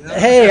numbers, you know?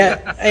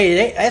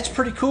 Hey, that's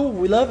pretty cool.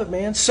 We love it,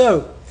 man.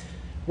 So,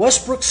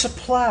 Westbrook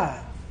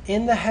Supply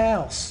in the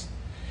house.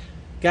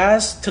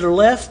 Guys, to the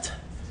left,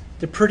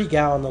 the pretty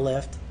guy on the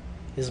left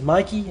is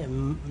Mikey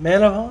and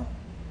Manavon.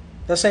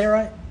 Did I say it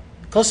right?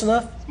 Close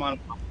enough? It's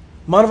Manavon.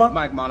 Manavon?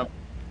 Mike Manavon.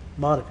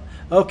 Manavon.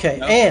 Okay,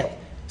 No. And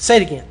say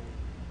it again.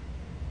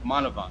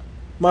 Manavon.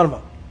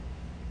 Manavon.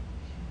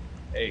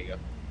 There you go.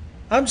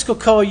 I'm just going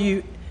to call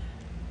you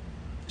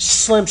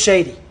Slim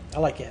Shady. I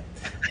like that.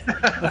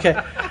 Okay.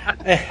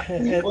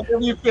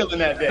 Whatever you feeling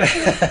that day.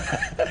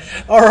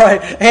 All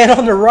right. And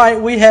on the right,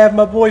 we have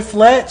my boy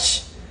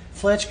Fletch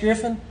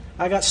Griffin.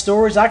 I got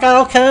stories. I got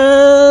all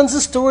kinds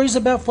of stories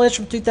about Fletch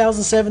from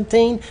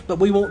 2017, but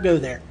we won't go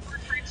there.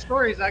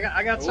 Stories.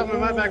 I got some in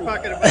my back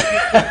pocket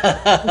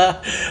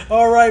about you.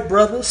 All right,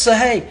 brother. So,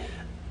 hey,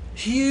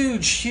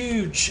 huge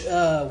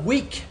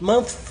week,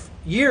 month,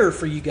 year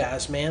for you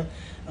guys, man.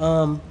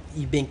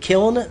 You've been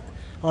killing it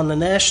on the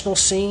national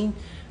scene.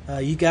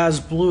 You guys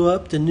blew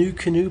up the New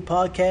Canoe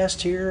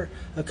podcast here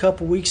a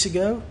couple weeks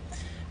ago.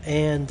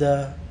 And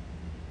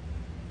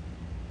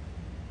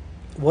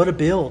what a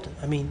build.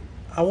 I mean,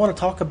 I want to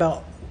talk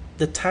about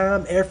the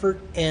time, effort,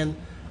 and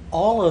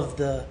all of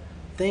the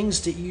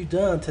things that you've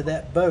done to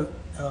that boat.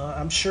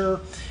 I'm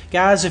sure,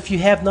 guys, if you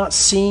have not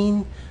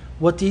seen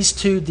what these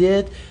two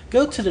did,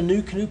 go to the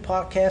New Canoe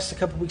podcast a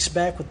couple weeks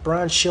back with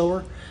Brian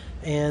Schiller,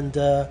 and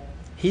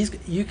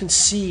you can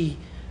see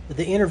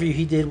the interview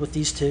he did with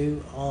these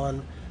two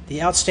on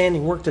the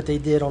outstanding work that they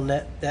did on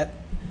that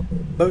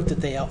boat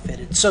that they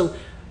outfitted. So,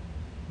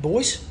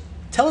 boys,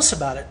 tell us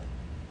about it.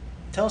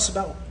 Tell us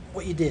about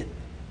what you did.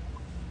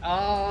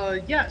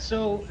 Yeah.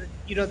 So,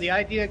 the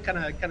idea kind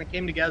of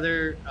came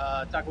together.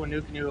 Talking with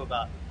New Canoe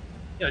about,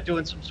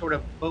 doing some sort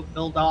of boat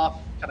build off,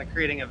 kind of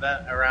creating an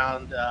event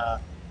around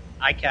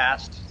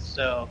ICAST.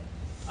 So,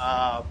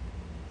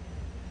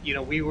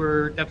 we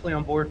were definitely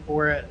on board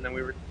for it, and then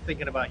we were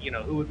thinking about,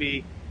 who would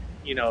be,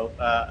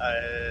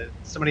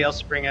 somebody else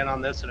to bring in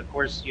on this, and of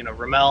course,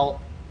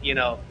 Ramel,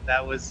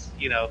 that was,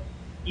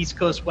 East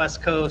Coast,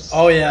 West Coast.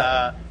 Oh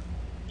yeah.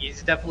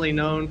 He's definitely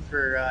known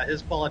for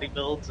his quality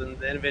builds and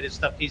the innovative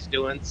stuff he's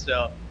doing.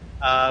 So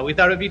we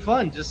thought it'd be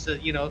fun just to,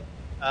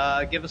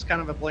 give us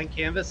kind of a blank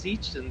canvas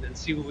each and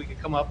see what we could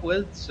come up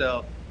with.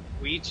 So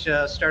we each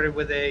started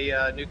with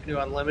a New Canoe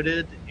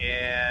Unlimited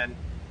and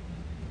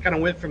kind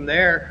of went from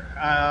there.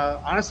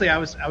 Honestly, I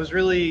was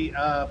really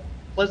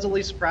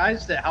pleasantly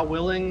surprised at how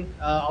willing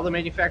all the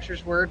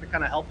manufacturers were to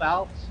kind of help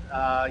out.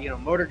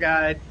 Motor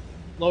Guide,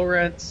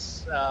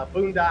 Lowrance,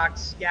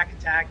 Boondocks, Yak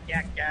Attack,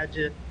 Yak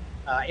Gadget,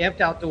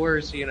 Amped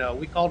Outdoors.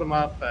 We called them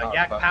up.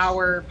 Yak Pucks.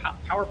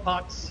 Power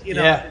Pucks.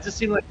 Yeah. It just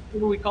seemed like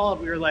who we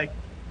called. We were like,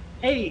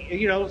 hey,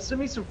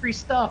 send me some free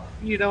stuff.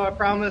 I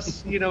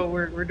promise.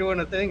 We're doing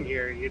a thing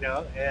here.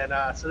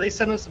 And so they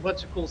sent us a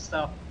bunch of cool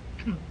stuff.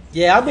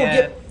 Yeah, I'm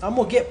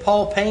gonna get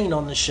Paul Payne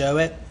on the show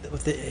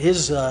with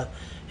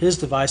his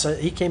device.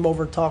 He came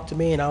over and talked to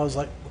me, and I was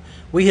like,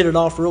 we hit it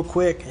off real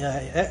quick.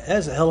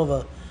 That's a hell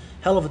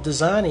of a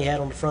design he had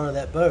on the front of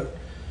that boat.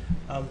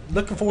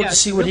 Looking forward to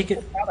see what he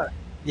can.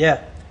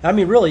 Yeah, I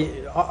mean,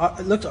 really,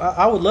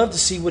 I would love to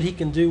see what he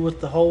can do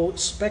with the whole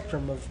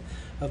spectrum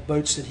of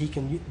boats that he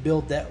can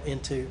build that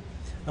into.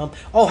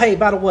 Hey,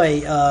 by the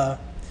way,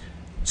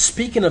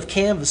 speaking of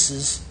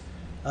canvases,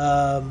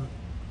 my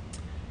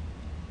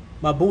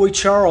boy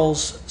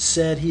Charles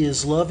said he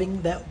is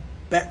loving that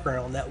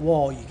background, that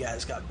wall you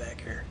guys got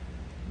back here.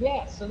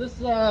 Yeah, so this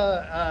is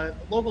a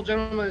local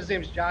gentleman. His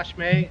name is Josh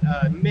May,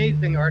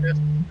 amazing artist.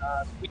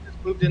 We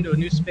just moved into a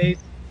new space.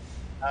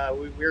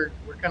 We're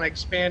kind of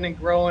expanding,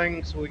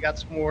 growing, so we got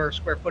some more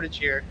square footage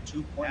here.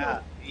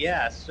 2.0.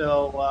 Yeah,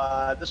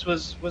 so this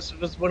was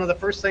one of the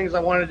first things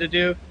I wanted to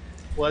do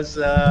was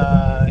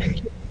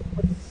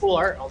cool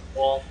art on the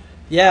wall.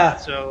 Yeah.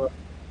 So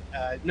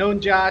knowing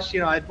Josh,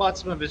 I bought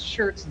some of his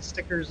shirts and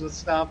stickers and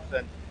stuff,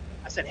 and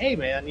I said, hey,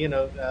 man,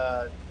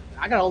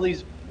 I got all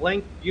these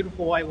blank,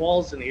 beautiful white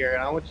walls in here,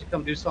 and I want you to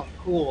come do something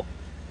cool.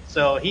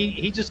 So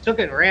he just took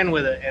it and ran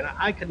with it, and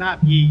I could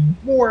not be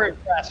more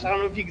impressed. I don't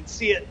know if you can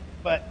see it,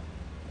 but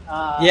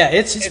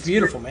it's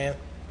beautiful, man.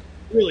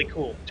 Really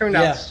cool. Turned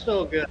out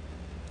so good.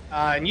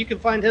 And you can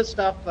find his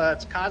stuff.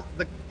 It's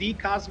the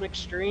Cosmic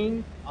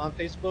Stream on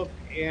Facebook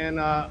and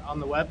on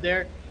the web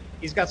there.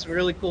 He's got some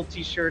really cool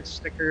T-shirts,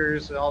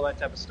 stickers, and all that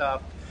type of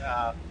stuff.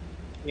 I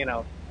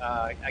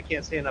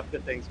can't say enough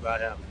good things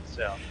about him.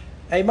 So.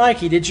 Hey,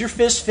 Mikey, did your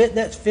fist fit in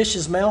that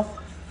fish's mouth?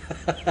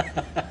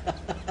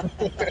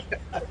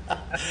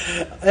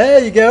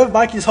 There you go.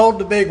 Mikey's holding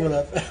the big one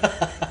up.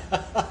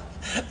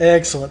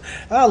 Excellent.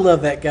 I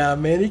love that guy,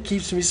 man. He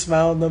keeps me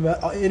smiling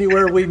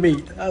anywhere we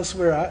meet. I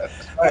swear.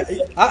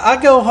 I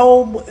go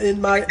home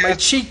and my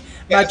cheeks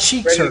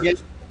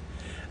hurt.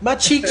 My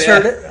cheeks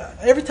hurt.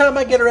 Every time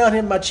I get around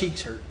him, my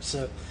cheeks hurt.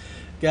 So,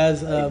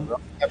 guys. Have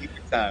a good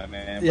time,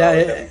 man. Yeah.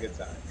 Have a good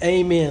time.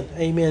 Amen.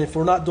 If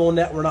we're not doing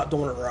that, we're not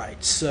doing it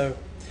right. So,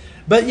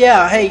 but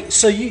yeah, hey,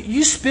 so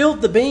you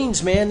spilled the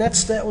beans, man.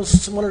 That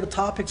was one of the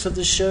topics of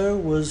the show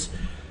was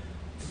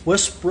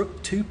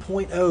Westbrook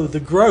 2.0, the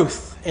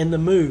growth and the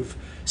move.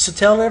 So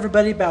tell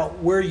everybody about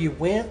where you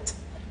went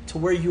to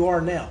where you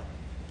are now.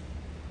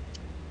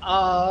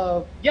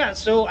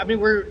 So I mean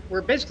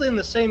we're basically in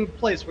the same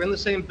place. We're in the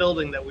same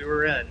building that we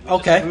were in. We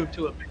just moved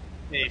to a big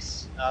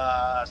space.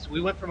 So we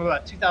went from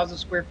about 2,000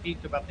 square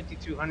feet to about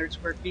 5,200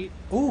 square feet.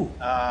 Ooh.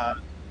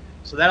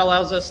 So that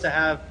allows us to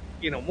have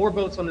more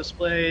boats on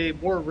display,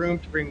 more room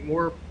to bring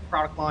more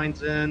product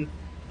lines in,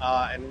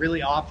 and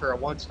really offer a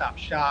one-stop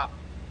shop.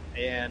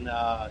 And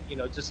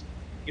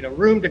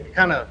room to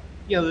kind of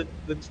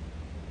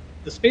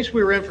the space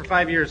we were in for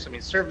 5 years. I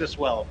mean, served us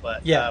well,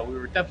 but we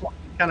were definitely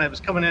kind of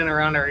was coming in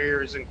around our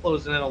ears and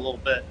closing in a little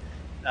bit.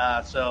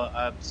 So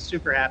I'm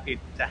super happy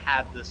to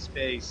have this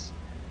space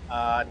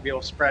to be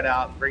able to spread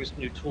out and bring some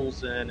new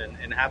tools in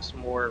and have some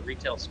more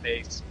retail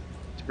space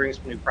to bring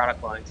some new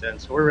product lines in.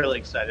 So we're really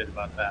excited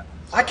about that.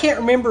 I can't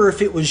remember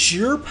if it was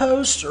your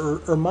post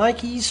or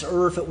Mikey's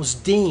or if it was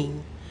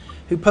Dean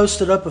who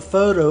posted up a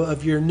photo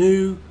of your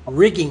new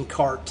rigging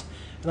cart.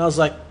 And I was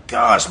like,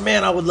 gosh,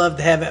 man, I would love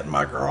to have that in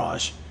my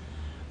garage.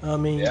 I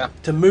mean,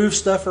 to move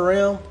stuff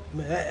around,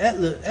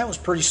 that was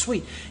pretty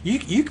sweet.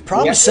 You could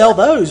probably sell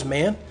those,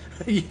 man.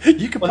 You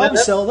could probably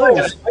sell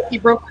those. He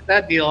broke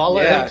that deal. I'll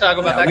let him talk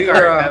about that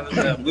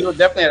cart. We were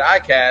definitely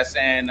at ICAST,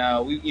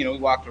 and we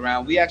walked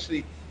around. We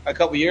actually, a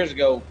couple years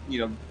ago,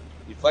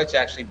 Fletch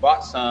actually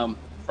bought some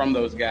from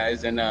those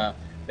guys, and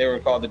they were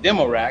called the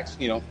demo racks,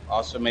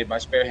 also made by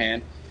Spare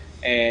Hand.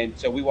 And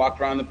so we walked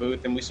around the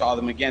booth and we saw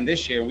them again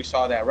this year, and we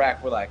saw that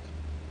rack. We're like,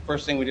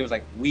 first thing we did was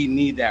like, we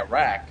need that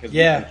rack because we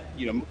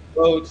can, move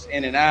boats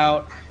in and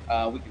out.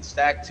 We can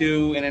stack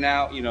two in and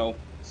out,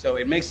 so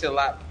it makes it a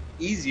lot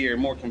easier,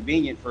 more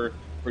convenient for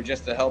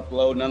just to help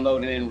load and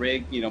unload and then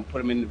rig, put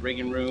them in the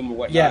rigging room or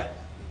whatnot. Yeah.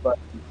 But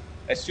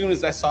as soon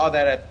as I saw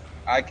that at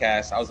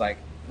ICAST, I was like,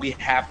 we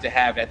have to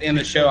have it. At the end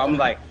of the show, I'm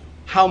like,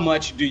 how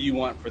much do you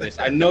want for this?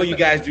 I know you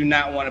guys do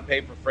not want to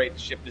pay for freight to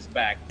ship this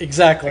back.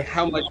 Exactly. Like,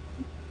 how much?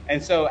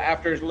 And so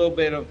after a little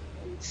bit of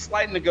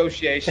slight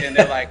negotiation,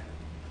 they're like,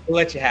 we'll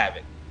let you have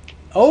it.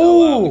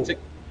 Oh,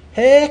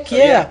 heck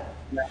yeah.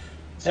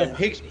 So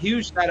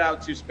huge shout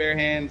out to Spare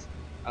Hands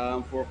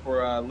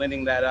for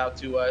lending that out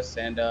to us.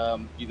 And,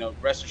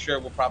 rest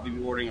assured we'll probably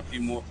be ordering a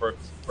few more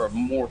for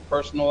more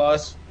personal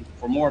us,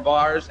 for more of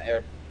ours.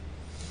 I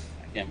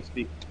can't even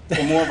speak.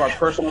 For more of our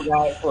personal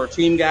guys, for our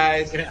team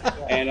guys,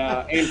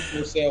 and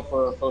for sale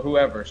for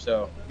whoever.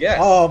 So, yes.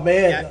 Oh,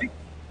 man. Yeah, I think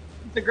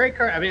it's a great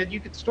car. I mean, you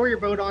could store your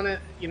boat on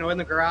it, in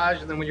the garage,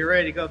 and then when you're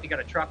ready to go, if you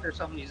got a truck or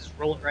something, you just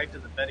roll it right to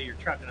the bed of your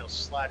truck, and it'll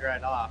slide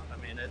right off. I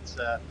mean,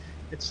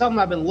 it's something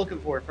I've been looking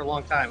for a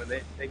long time, and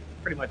they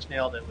pretty much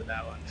nailed it with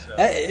that one. So.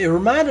 It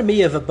reminded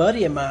me of a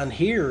buddy of mine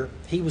here.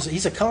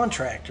 He's a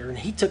contractor, and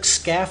he took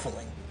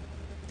scaffolding,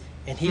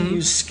 and he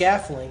used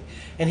scaffolding,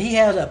 and he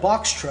had a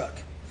box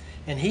truck,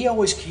 and he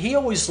always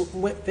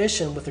went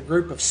fishing with a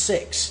group of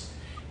 6,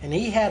 and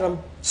he had them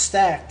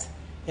stacked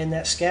in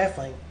that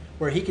scaffolding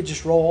where he could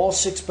just roll all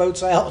 6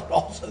 boats out and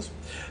all those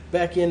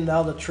back in and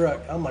out of the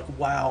truck. I'm like,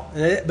 wow.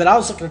 But I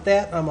was looking at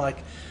that, and I'm like,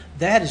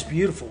 that is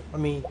beautiful. I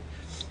mean,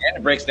 and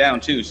it breaks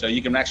down too, so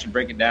you can actually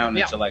break it down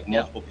into like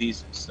multiple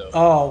pieces. So.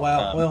 Oh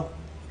wow!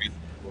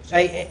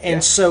 Hey,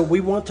 and so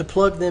we want to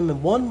plug them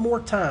in one more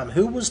time.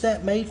 Who was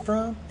that made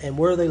from, and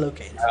where are they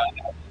located?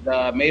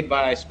 Made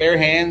by Spare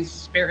Hands.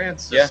 Spare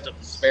Hands Systems.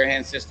 Yeah, Spare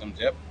Hands Systems.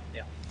 Yep.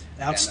 Yeah.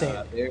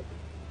 Outstanding. And,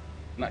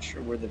 I'm not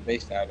sure where they're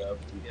based out of.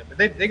 Yeah, but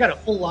they got a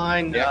full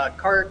line,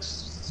 carts,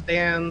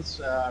 stands,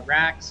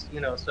 racks.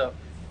 So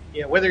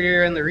yeah, whether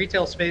you're in the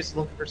retail space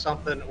looking for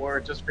something or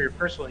just for your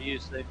personal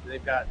use,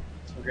 they've got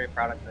some great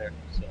product there.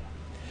 So.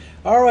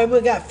 All right,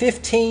 we got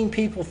 15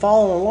 people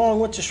following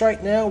along with us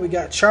right now. We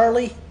got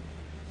Charlie.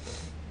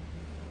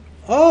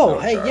 Oh,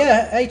 hey, Charlie.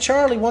 Yeah. Hey,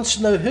 Charlie wants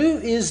to know who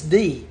is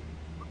D.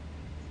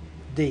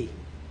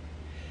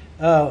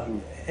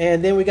 And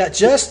then we got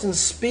Justin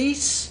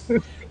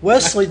Speece,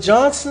 Wesley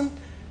Johnson,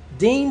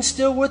 Dean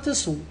still with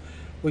us.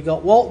 We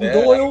got Walton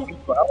Doyle. I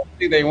don't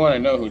think they want to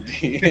know who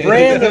D is.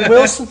 Brandon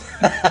Wilson.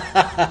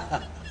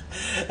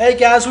 Hey,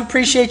 guys, we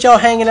appreciate y'all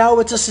hanging out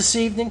with us this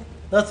evening.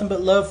 Nothing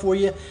but love for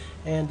you.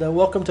 And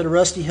welcome to the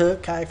Rusty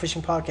Hook Kayak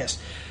Fishing Podcast.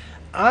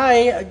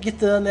 I get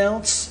to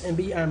announce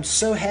I'm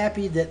so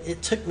happy that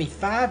it took me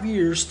 5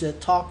 years to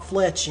talk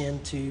Fletch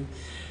into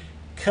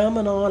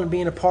coming on and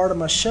being a part of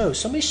my show.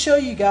 So let me show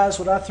you guys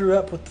what I threw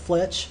up with the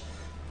Fletch.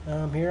 Here,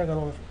 I'm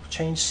going to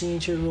change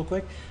scenes here real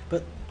quick.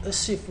 But let's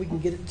see if we can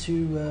get it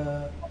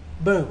to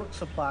boom.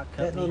 Supply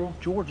Company,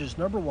 Georgia's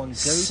 #1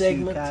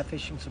 go-to kayak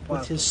fishing supply.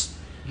 With his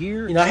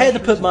gear, I had to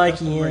put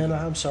Mikey in.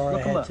 I'm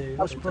sorry, I had to.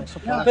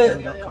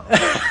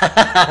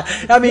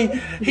 I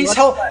mean, it's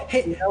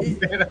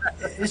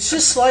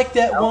just like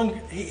that one.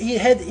 He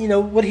had,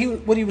 what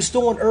he was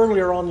doing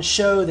earlier on the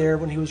show there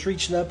when he was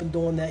reaching up and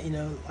doing that,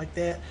 like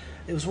that.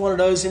 It was one of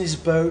those in his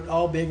boat,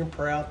 all big and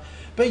proud.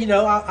 But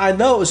I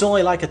know it was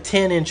only like a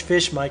 10-inch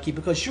fish, Mikey,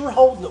 because you were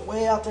holding it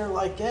way out there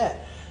like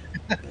that.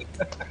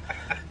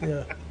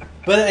 Yeah.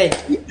 But hey,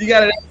 you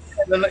gotta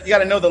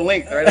know the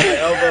length, right? The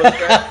elbow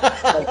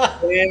strap, like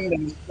thin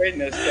and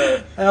straightness.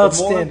 So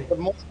outstanding. The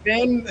more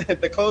thin,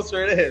 the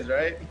closer it is,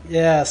 right?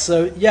 Yeah.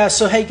 So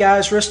hey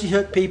guys, Rusty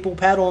Hook people,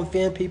 paddle and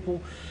fin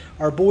people,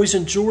 our boys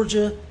in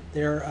Georgia,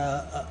 they're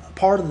a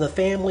part of the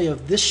family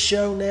of this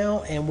show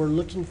now, and we're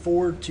looking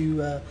forward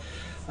to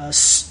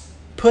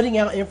putting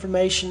out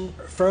information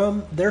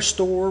from their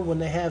store when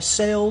they have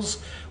sales,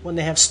 when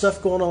they have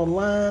stuff going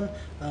online,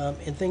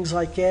 and things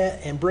like that,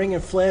 and bringing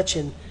Fletch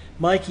and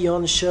Mikey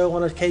on the show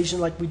on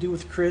occasion, like we do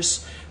with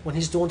Chris when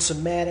he's doing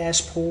some mad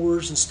ass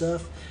pours and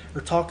stuff,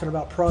 or talking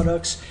about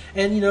products.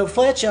 And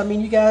Fletch, I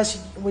mean, you guys,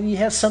 when you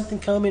have something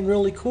coming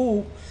really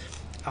cool,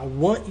 I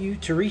want you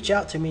to reach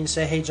out to me and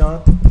say, "Hey,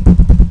 John,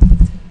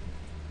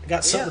 I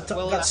got something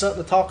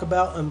to talk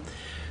about."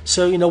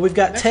 So we've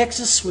got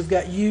Texas, we've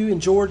got you in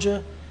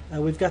Georgia,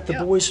 we've got the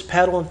boys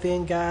paddle and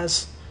fin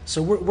guys.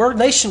 So we're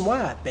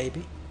nationwide,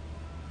 baby.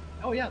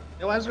 Oh, yeah.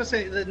 I was going to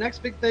say, the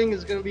next big thing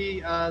is going to be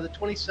the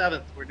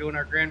 27th. We're doing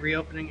our grand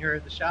reopening here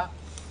at the shop.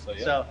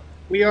 So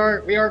we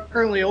are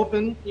currently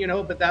open,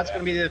 but that's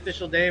going to be the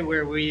official day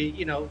where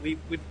we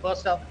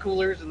bust out the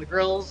coolers and the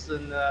grills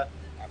and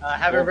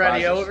have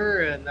everybody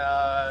over and,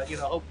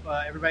 hope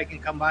everybody can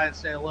come by and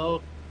say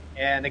hello.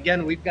 And,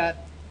 again, we've got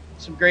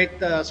some great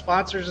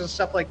sponsors and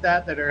stuff like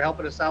that are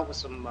helping us out with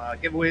some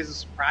giveaways and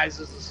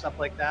surprises and stuff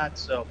like that.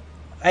 So,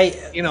 hey,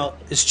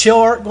 is Chill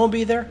Art going to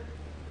be there?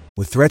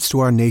 With threats to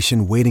our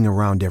nation waiting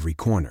around every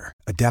corner,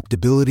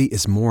 adaptability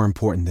is more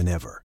important than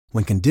ever.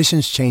 When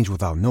conditions change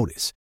without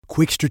notice,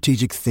 quick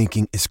strategic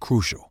thinking is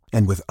crucial.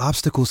 And with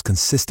obstacles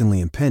consistently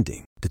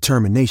impending,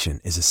 determination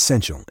is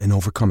essential in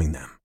overcoming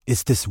them.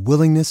 It's this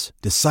willingness,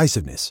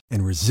 decisiveness,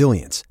 and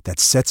resilience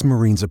that sets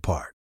Marines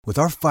apart. With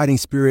our fighting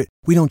spirit,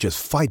 we don't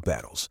just fight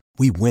battles,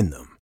 we win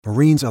them.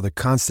 Marines are the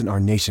constant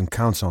our nation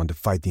counts on to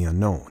fight the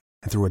unknown.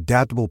 And through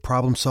adaptable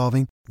problem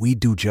solving, we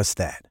do just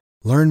that.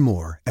 Learn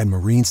more at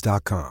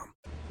Marines.com.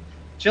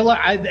 Chilla,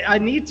 I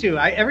need to.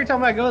 Every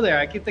time I go there,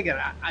 I keep thinking,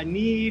 I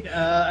need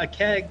a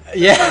keg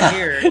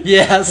here.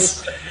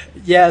 Yes.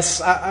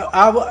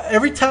 I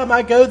every time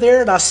I go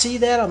there and I see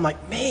that, I'm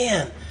like,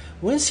 man,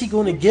 when's he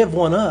going to give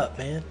one up,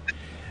 man?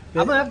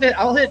 But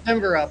I'll hit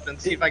Denver up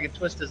and see if I can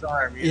twist his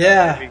arm.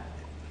 Maybe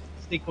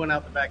sneak one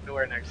out the back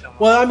door next time.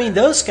 Well, I mean,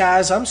 those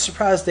guys, I'm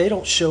surprised they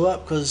don't show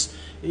up, because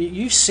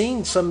you've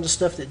seen some of the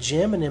stuff that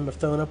Jim and them have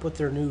thrown up with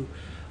their new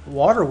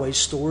waterway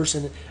stores,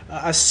 and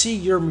I see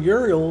your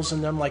murals,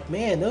 and I'm like,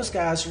 man, those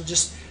guys are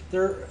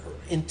they're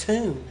in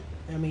tune.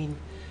 I mean,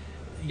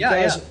 no,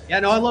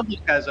 I love these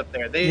guys up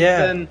there. They've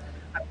been.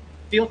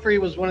 Feel Free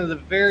was one of the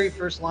very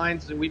first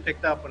lines that we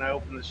picked up when I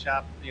opened the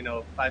shop,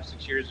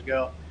 5-6 years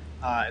ago,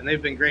 and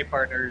they've been great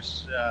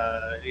partners,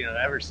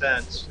 ever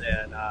since.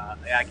 And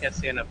I can't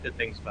say enough good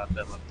things about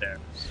them up there.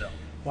 So.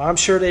 Well, I'm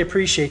sure they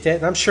appreciate that,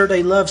 and I'm sure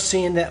they love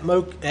seeing that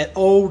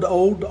old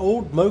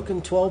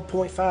Moken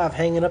 12.5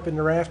 hanging up in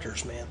the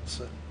rafters, man.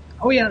 So.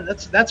 Oh yeah,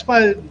 that's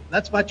my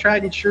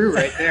tried and true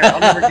right there. I'll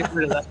never get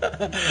rid of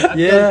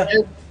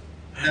that.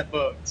 that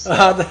boat. So,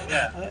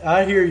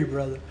 I hear you,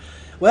 brother.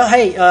 Well,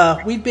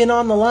 hey, we've been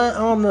on the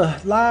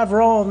live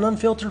raw and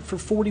unfiltered for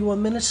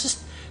 41 minutes.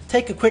 Just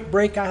take a quick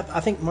break.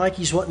 I think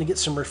Mikey's wanting to get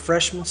some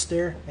refreshments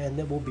there, and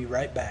then we'll be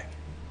right back.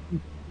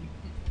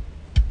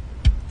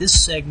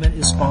 This segment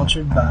is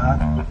sponsored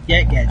by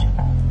Yak Gadget.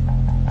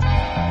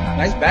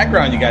 Nice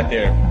background you got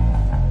there.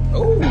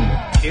 Oh,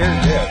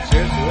 cheers! Yeah,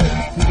 cheers to it.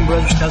 Hooten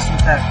Brothers Custom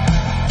Pack.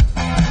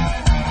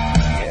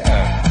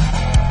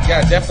 Yeah, you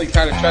gotta definitely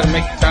try to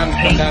make the time to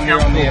come down here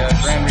on the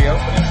grand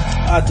reopening.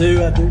 I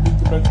do need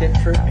to make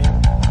that trip,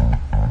 man.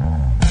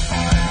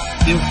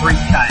 Feel free,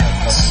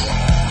 kayaks.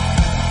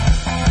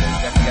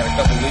 You got a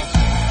couple weeks.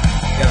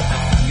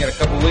 You got a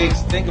couple weeks.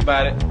 Think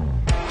about it.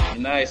 Be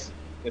nice.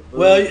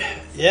 Well,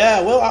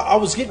 yeah. Well, I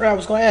was getting ready. I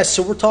was going to ask.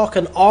 So we're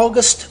talking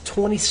August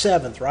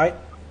 27th, right?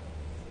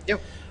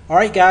 Yep. All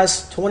right,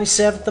 guys.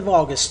 27th of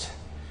August.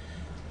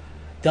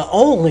 The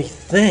only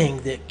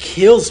thing that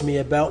kills me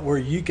about where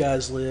you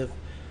guys live,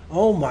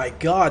 oh my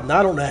God, and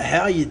I don't know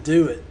how you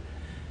do it.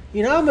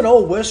 You know, I'm an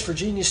old West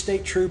Virginia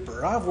state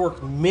trooper. I've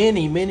worked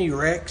many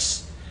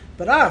wrecks,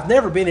 but I've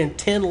never been in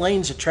 10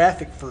 lanes of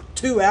traffic for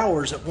 2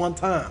 hours at one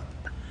time.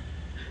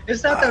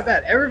 It's not that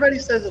bad. Everybody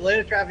says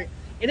Atlanta traffic,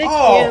 and it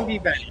can be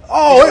bad.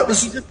 Oh, it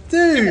was,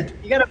 dude.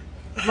 You got a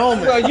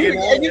moment. Well,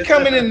 are you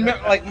coming in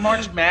like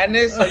March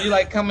Madness? Or are you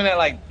like coming at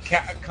like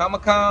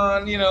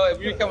Comic-Con? You know,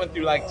 if you're coming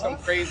through like some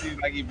crazy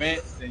like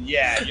events, then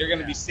yeah, you're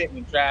gonna be sitting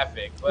in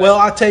traffic. But, well,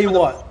 I'll tell you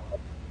what.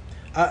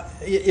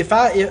 If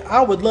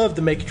I would love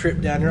to make a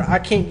trip down there. I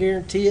can't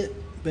guarantee it,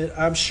 but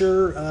I'm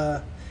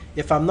sure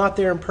if I'm not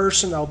there in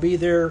person, I'll be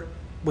there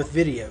with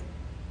video.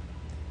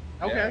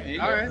 Okay,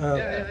 all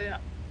right,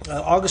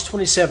 August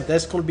 27th.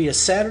 That's going to be a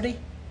Saturday.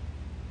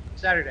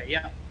 Saturday,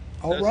 yeah.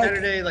 All so right.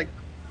 Saturday, like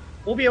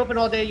we'll be open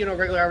all day. You know,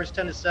 regular hours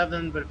 10 to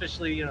 7, but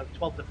officially,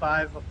 12 to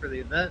 5 for the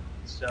event.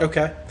 So,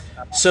 okay.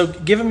 So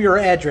give them your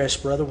address,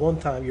 brother, one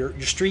time. Your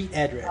street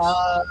address.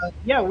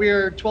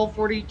 We're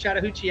 1240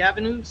 Chattahoochee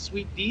Avenue,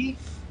 Suite D,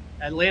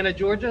 Atlanta,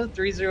 Georgia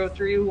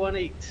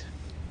 30318.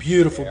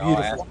 Beautiful.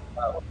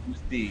 Who's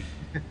D?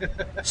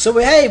 So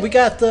hey, we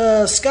got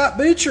Scott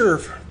Butcher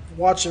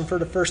watching for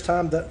the first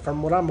time,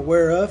 from what I'm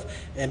aware of.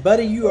 And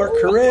buddy, you are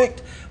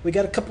correct. We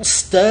got a couple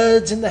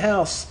studs in the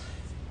house.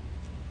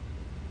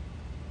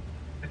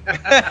 and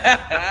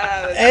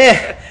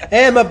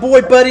my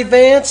boy Buddy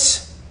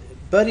Vance.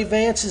 Buddy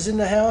Vance is in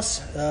the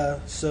house.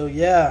 So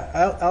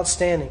yeah,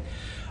 outstanding.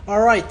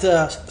 All right,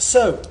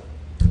 so.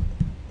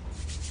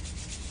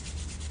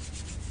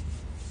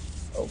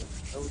 Oh,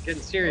 we're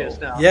getting serious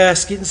now. Yeah,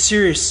 it's getting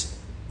serious.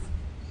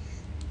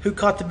 Who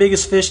caught the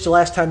biggest fish the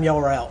last time y'all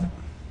were out?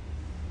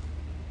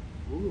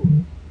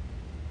 Ooh.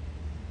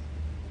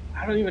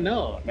 I don't even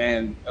know.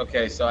 Man,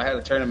 okay, so I had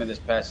a tournament this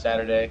past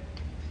Saturday.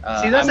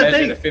 See, that's I the measured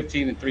thing. a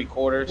 15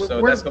 3/4,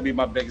 so that's gonna be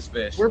my biggest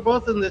fish. We're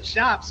both in the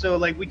shop, so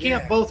like we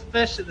can't both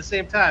fish at the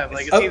same time.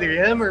 Like it's either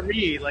him or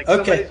me. Like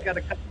somebody's got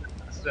to cut.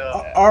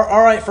 So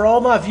all right, for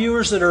all my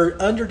viewers that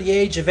are under the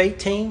age of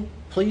 18,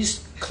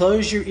 please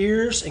close your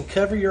ears and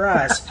cover your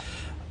eyes.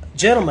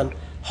 Gentlemen,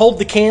 hold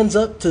the cans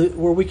up to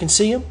where we can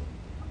see them.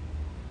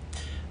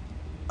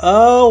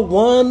 Oh,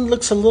 one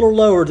looks a little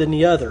lower than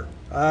the other.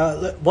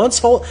 Wait,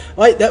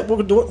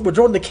 we're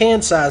doing the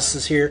can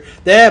sizes here.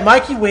 Yeah,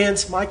 Mikey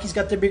wins. Mikey's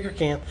got the bigger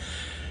can.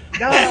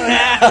 No,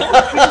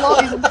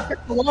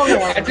 the long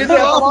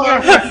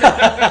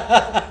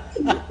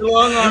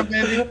arm,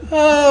 baby.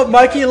 Oh,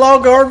 Mikey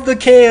long armed the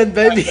can,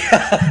 baby.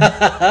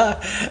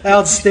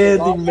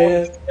 Outstanding,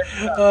 man.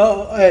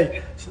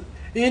 Hey.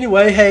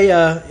 Anyway, hey,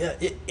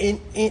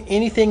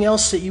 anything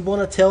else that you want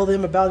to tell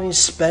them about any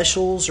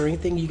specials or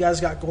anything you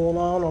guys got going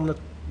on the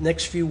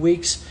next few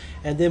weeks?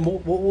 And then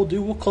what we'll do,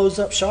 we'll close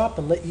up shop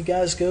and let you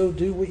guys go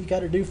do what you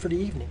got to do for the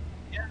evening.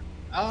 Yeah.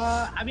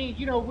 I mean,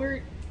 we don't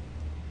have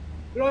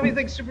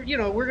anything super.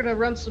 We're gonna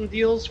run some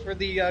deals for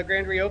the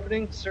grand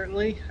reopening.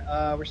 Certainly,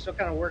 we're still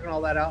kind of working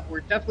all that out.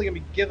 We're definitely gonna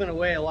be giving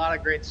away a lot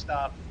of great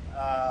stuff.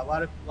 A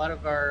lot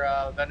of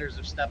our vendors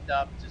have stepped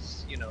up.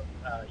 Just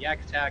Yak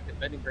Attack and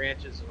Bending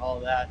Branches and all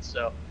of that.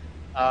 So,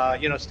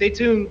 stay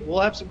tuned. We'll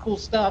have some cool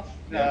stuff.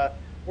 Yeah.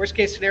 Worst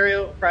case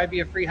scenario, it'll probably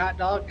be a free hot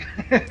dog.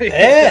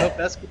 Yeah.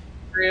 Best case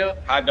scenario,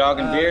 hot dog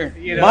and beer.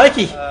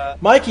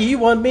 Mikey, you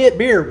won me at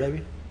beer,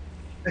 baby.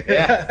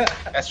 Yeah,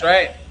 that's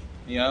right.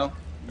 No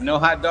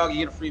hot dog, you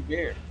get a free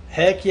beer.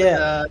 Heck yeah.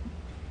 But,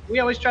 we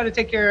always try to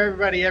take care of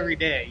everybody every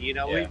day.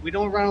 We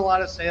don't run a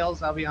lot of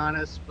sales, I'll be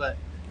honest, but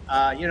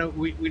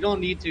we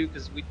don't need to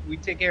because we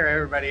take care of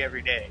everybody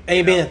every day.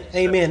 Amen.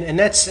 Amen. And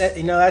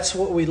that's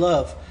what we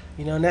love.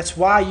 And that's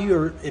why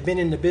have been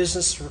in the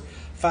business for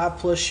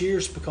 5+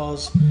 years,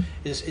 because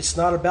it's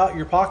not about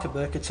your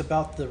pocketbook, it's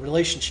about the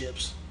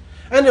relationships.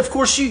 And of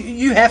course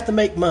you have to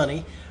make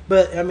money,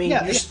 but I mean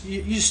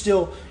you're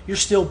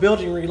still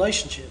building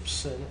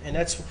relationships, and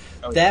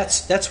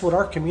that's what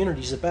our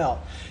community's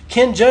about.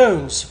 Ken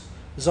Jones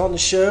is on the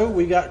show.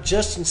 We got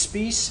Justin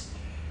Speece.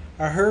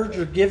 I heard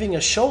you're giving a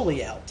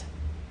Sholey out.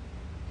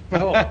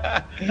 Oh,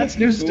 that's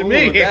news to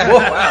me.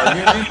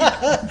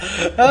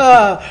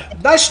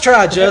 Nice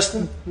try,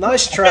 Justin.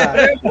 Nice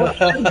try.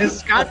 Is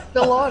Scott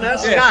still on?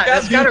 That's Yeah,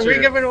 Scott. Scott Are we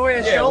Butcher. giving away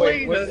a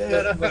Shelly?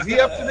 Was he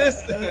up to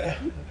this?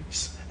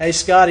 Hey,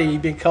 Scotty,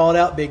 you've been called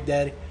out, Big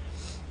Daddy.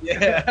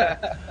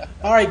 Yeah.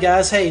 All right,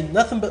 guys. Hey,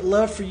 nothing but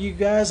love for you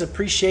guys.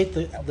 Appreciate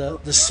the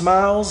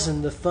smiles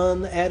and the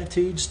fun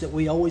attitudes that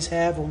we always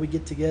have when we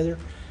get together.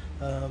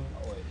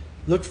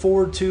 Look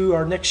forward to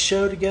our next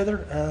show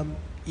together.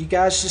 You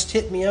guys just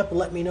hit me up and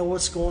let me know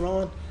what's going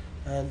on.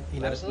 And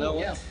Let us know.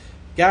 Yeah.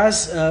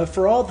 guys,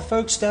 for all the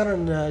folks down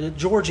in the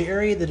Georgia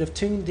area that have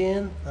tuned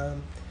in,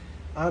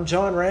 I'm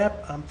John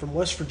Rapp. I'm from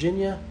West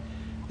Virginia.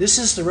 This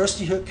is the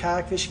Rusty Hook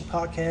Kayak Fishing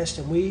Podcast,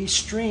 and we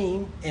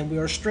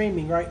are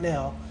streaming right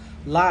now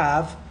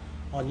live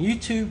on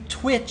YouTube,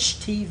 Twitch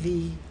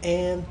TV,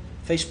 and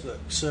Facebook.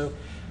 So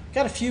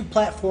got a few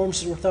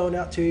platforms that we're throwing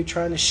out to you,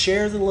 trying to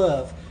share the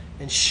love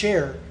and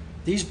share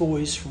these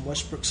boys from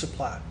Westbrook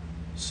Supply.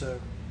 So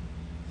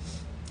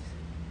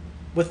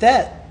with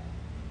that,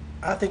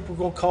 I think we're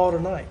going to call it a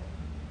night.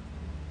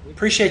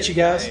 Appreciate you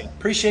guys.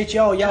 Appreciate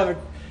y'all. Y'all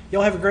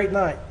have a great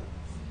night.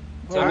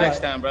 Till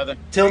next time, brother.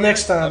 Till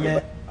next time,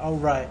 man. All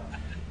right.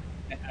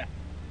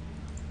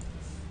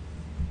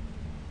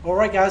 All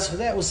right, guys. So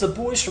that was the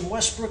boys from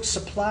Westbrook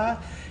Supply.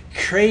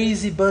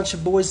 Crazy bunch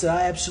of boys that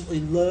I absolutely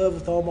love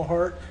with all my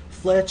heart.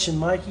 Fletch and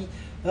Mikey.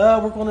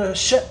 We're going to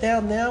shut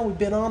down now. We've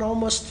been on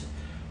almost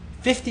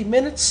 50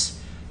 minutes.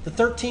 The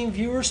 13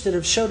 viewers that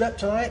have showed up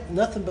tonight,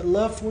 nothing but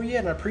love for you,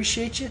 and I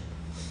appreciate you.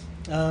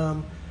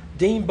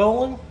 Dean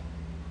Bowling,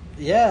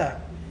 yeah.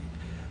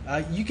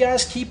 You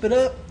guys keep it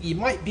up. You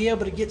might be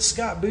able to get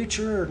Scott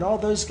Butcher and all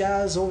those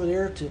guys over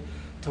there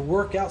to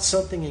work out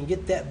something and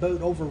get that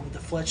boat over with the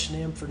Fletch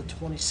and them for the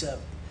 27th.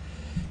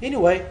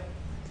 Anyway,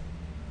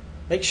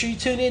 make sure you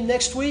tune in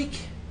next week.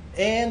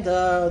 And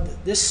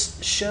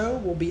this show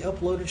will be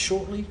uploaded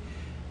shortly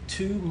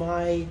to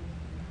my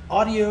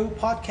audio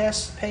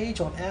podcast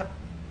page on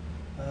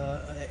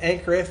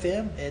Anchor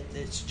FM.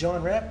 It's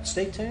John Rapp.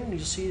 Stay tuned.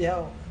 You'll see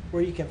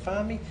where you can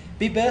find me.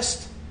 Be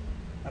best.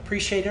 I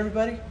appreciate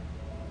everybody.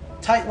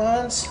 Tight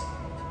lines.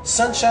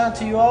 Sunshine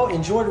to you all.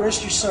 Enjoy the rest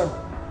of your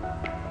summer.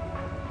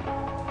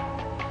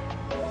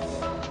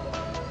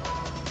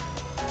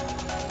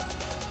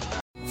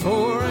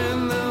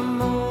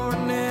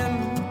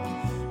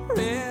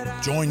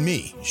 Join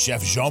me,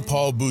 Chef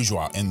Jean-Paul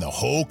Bourgeois, and the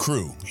whole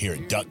crew here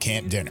at Duck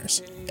Camp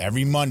Dinners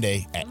every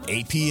Monday at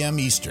 8 p.m.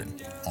 Eastern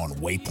on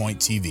Waypoint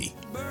TV.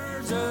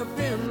 Birds up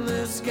in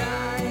the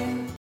sky.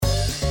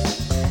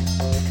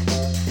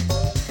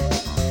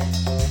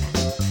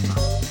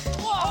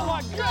 Oh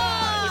my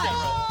God!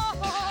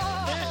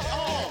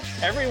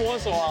 Every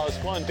once in a while, it's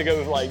fun to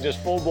go like just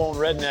full-blown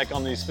redneck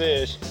on these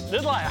fish. This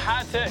is like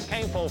high-tech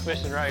cane pole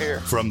fishing right here.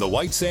 From the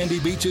white sandy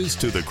beaches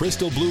to the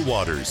crystal blue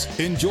waters,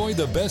 enjoy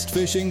the best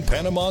fishing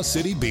Panama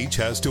City Beach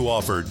has to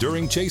offer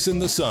during Chasing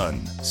the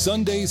Sun.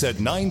 Sundays at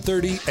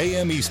 9:30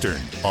 a.m.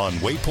 Eastern on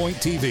Waypoint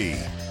TV,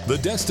 the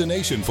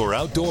destination for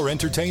outdoor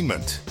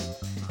entertainment.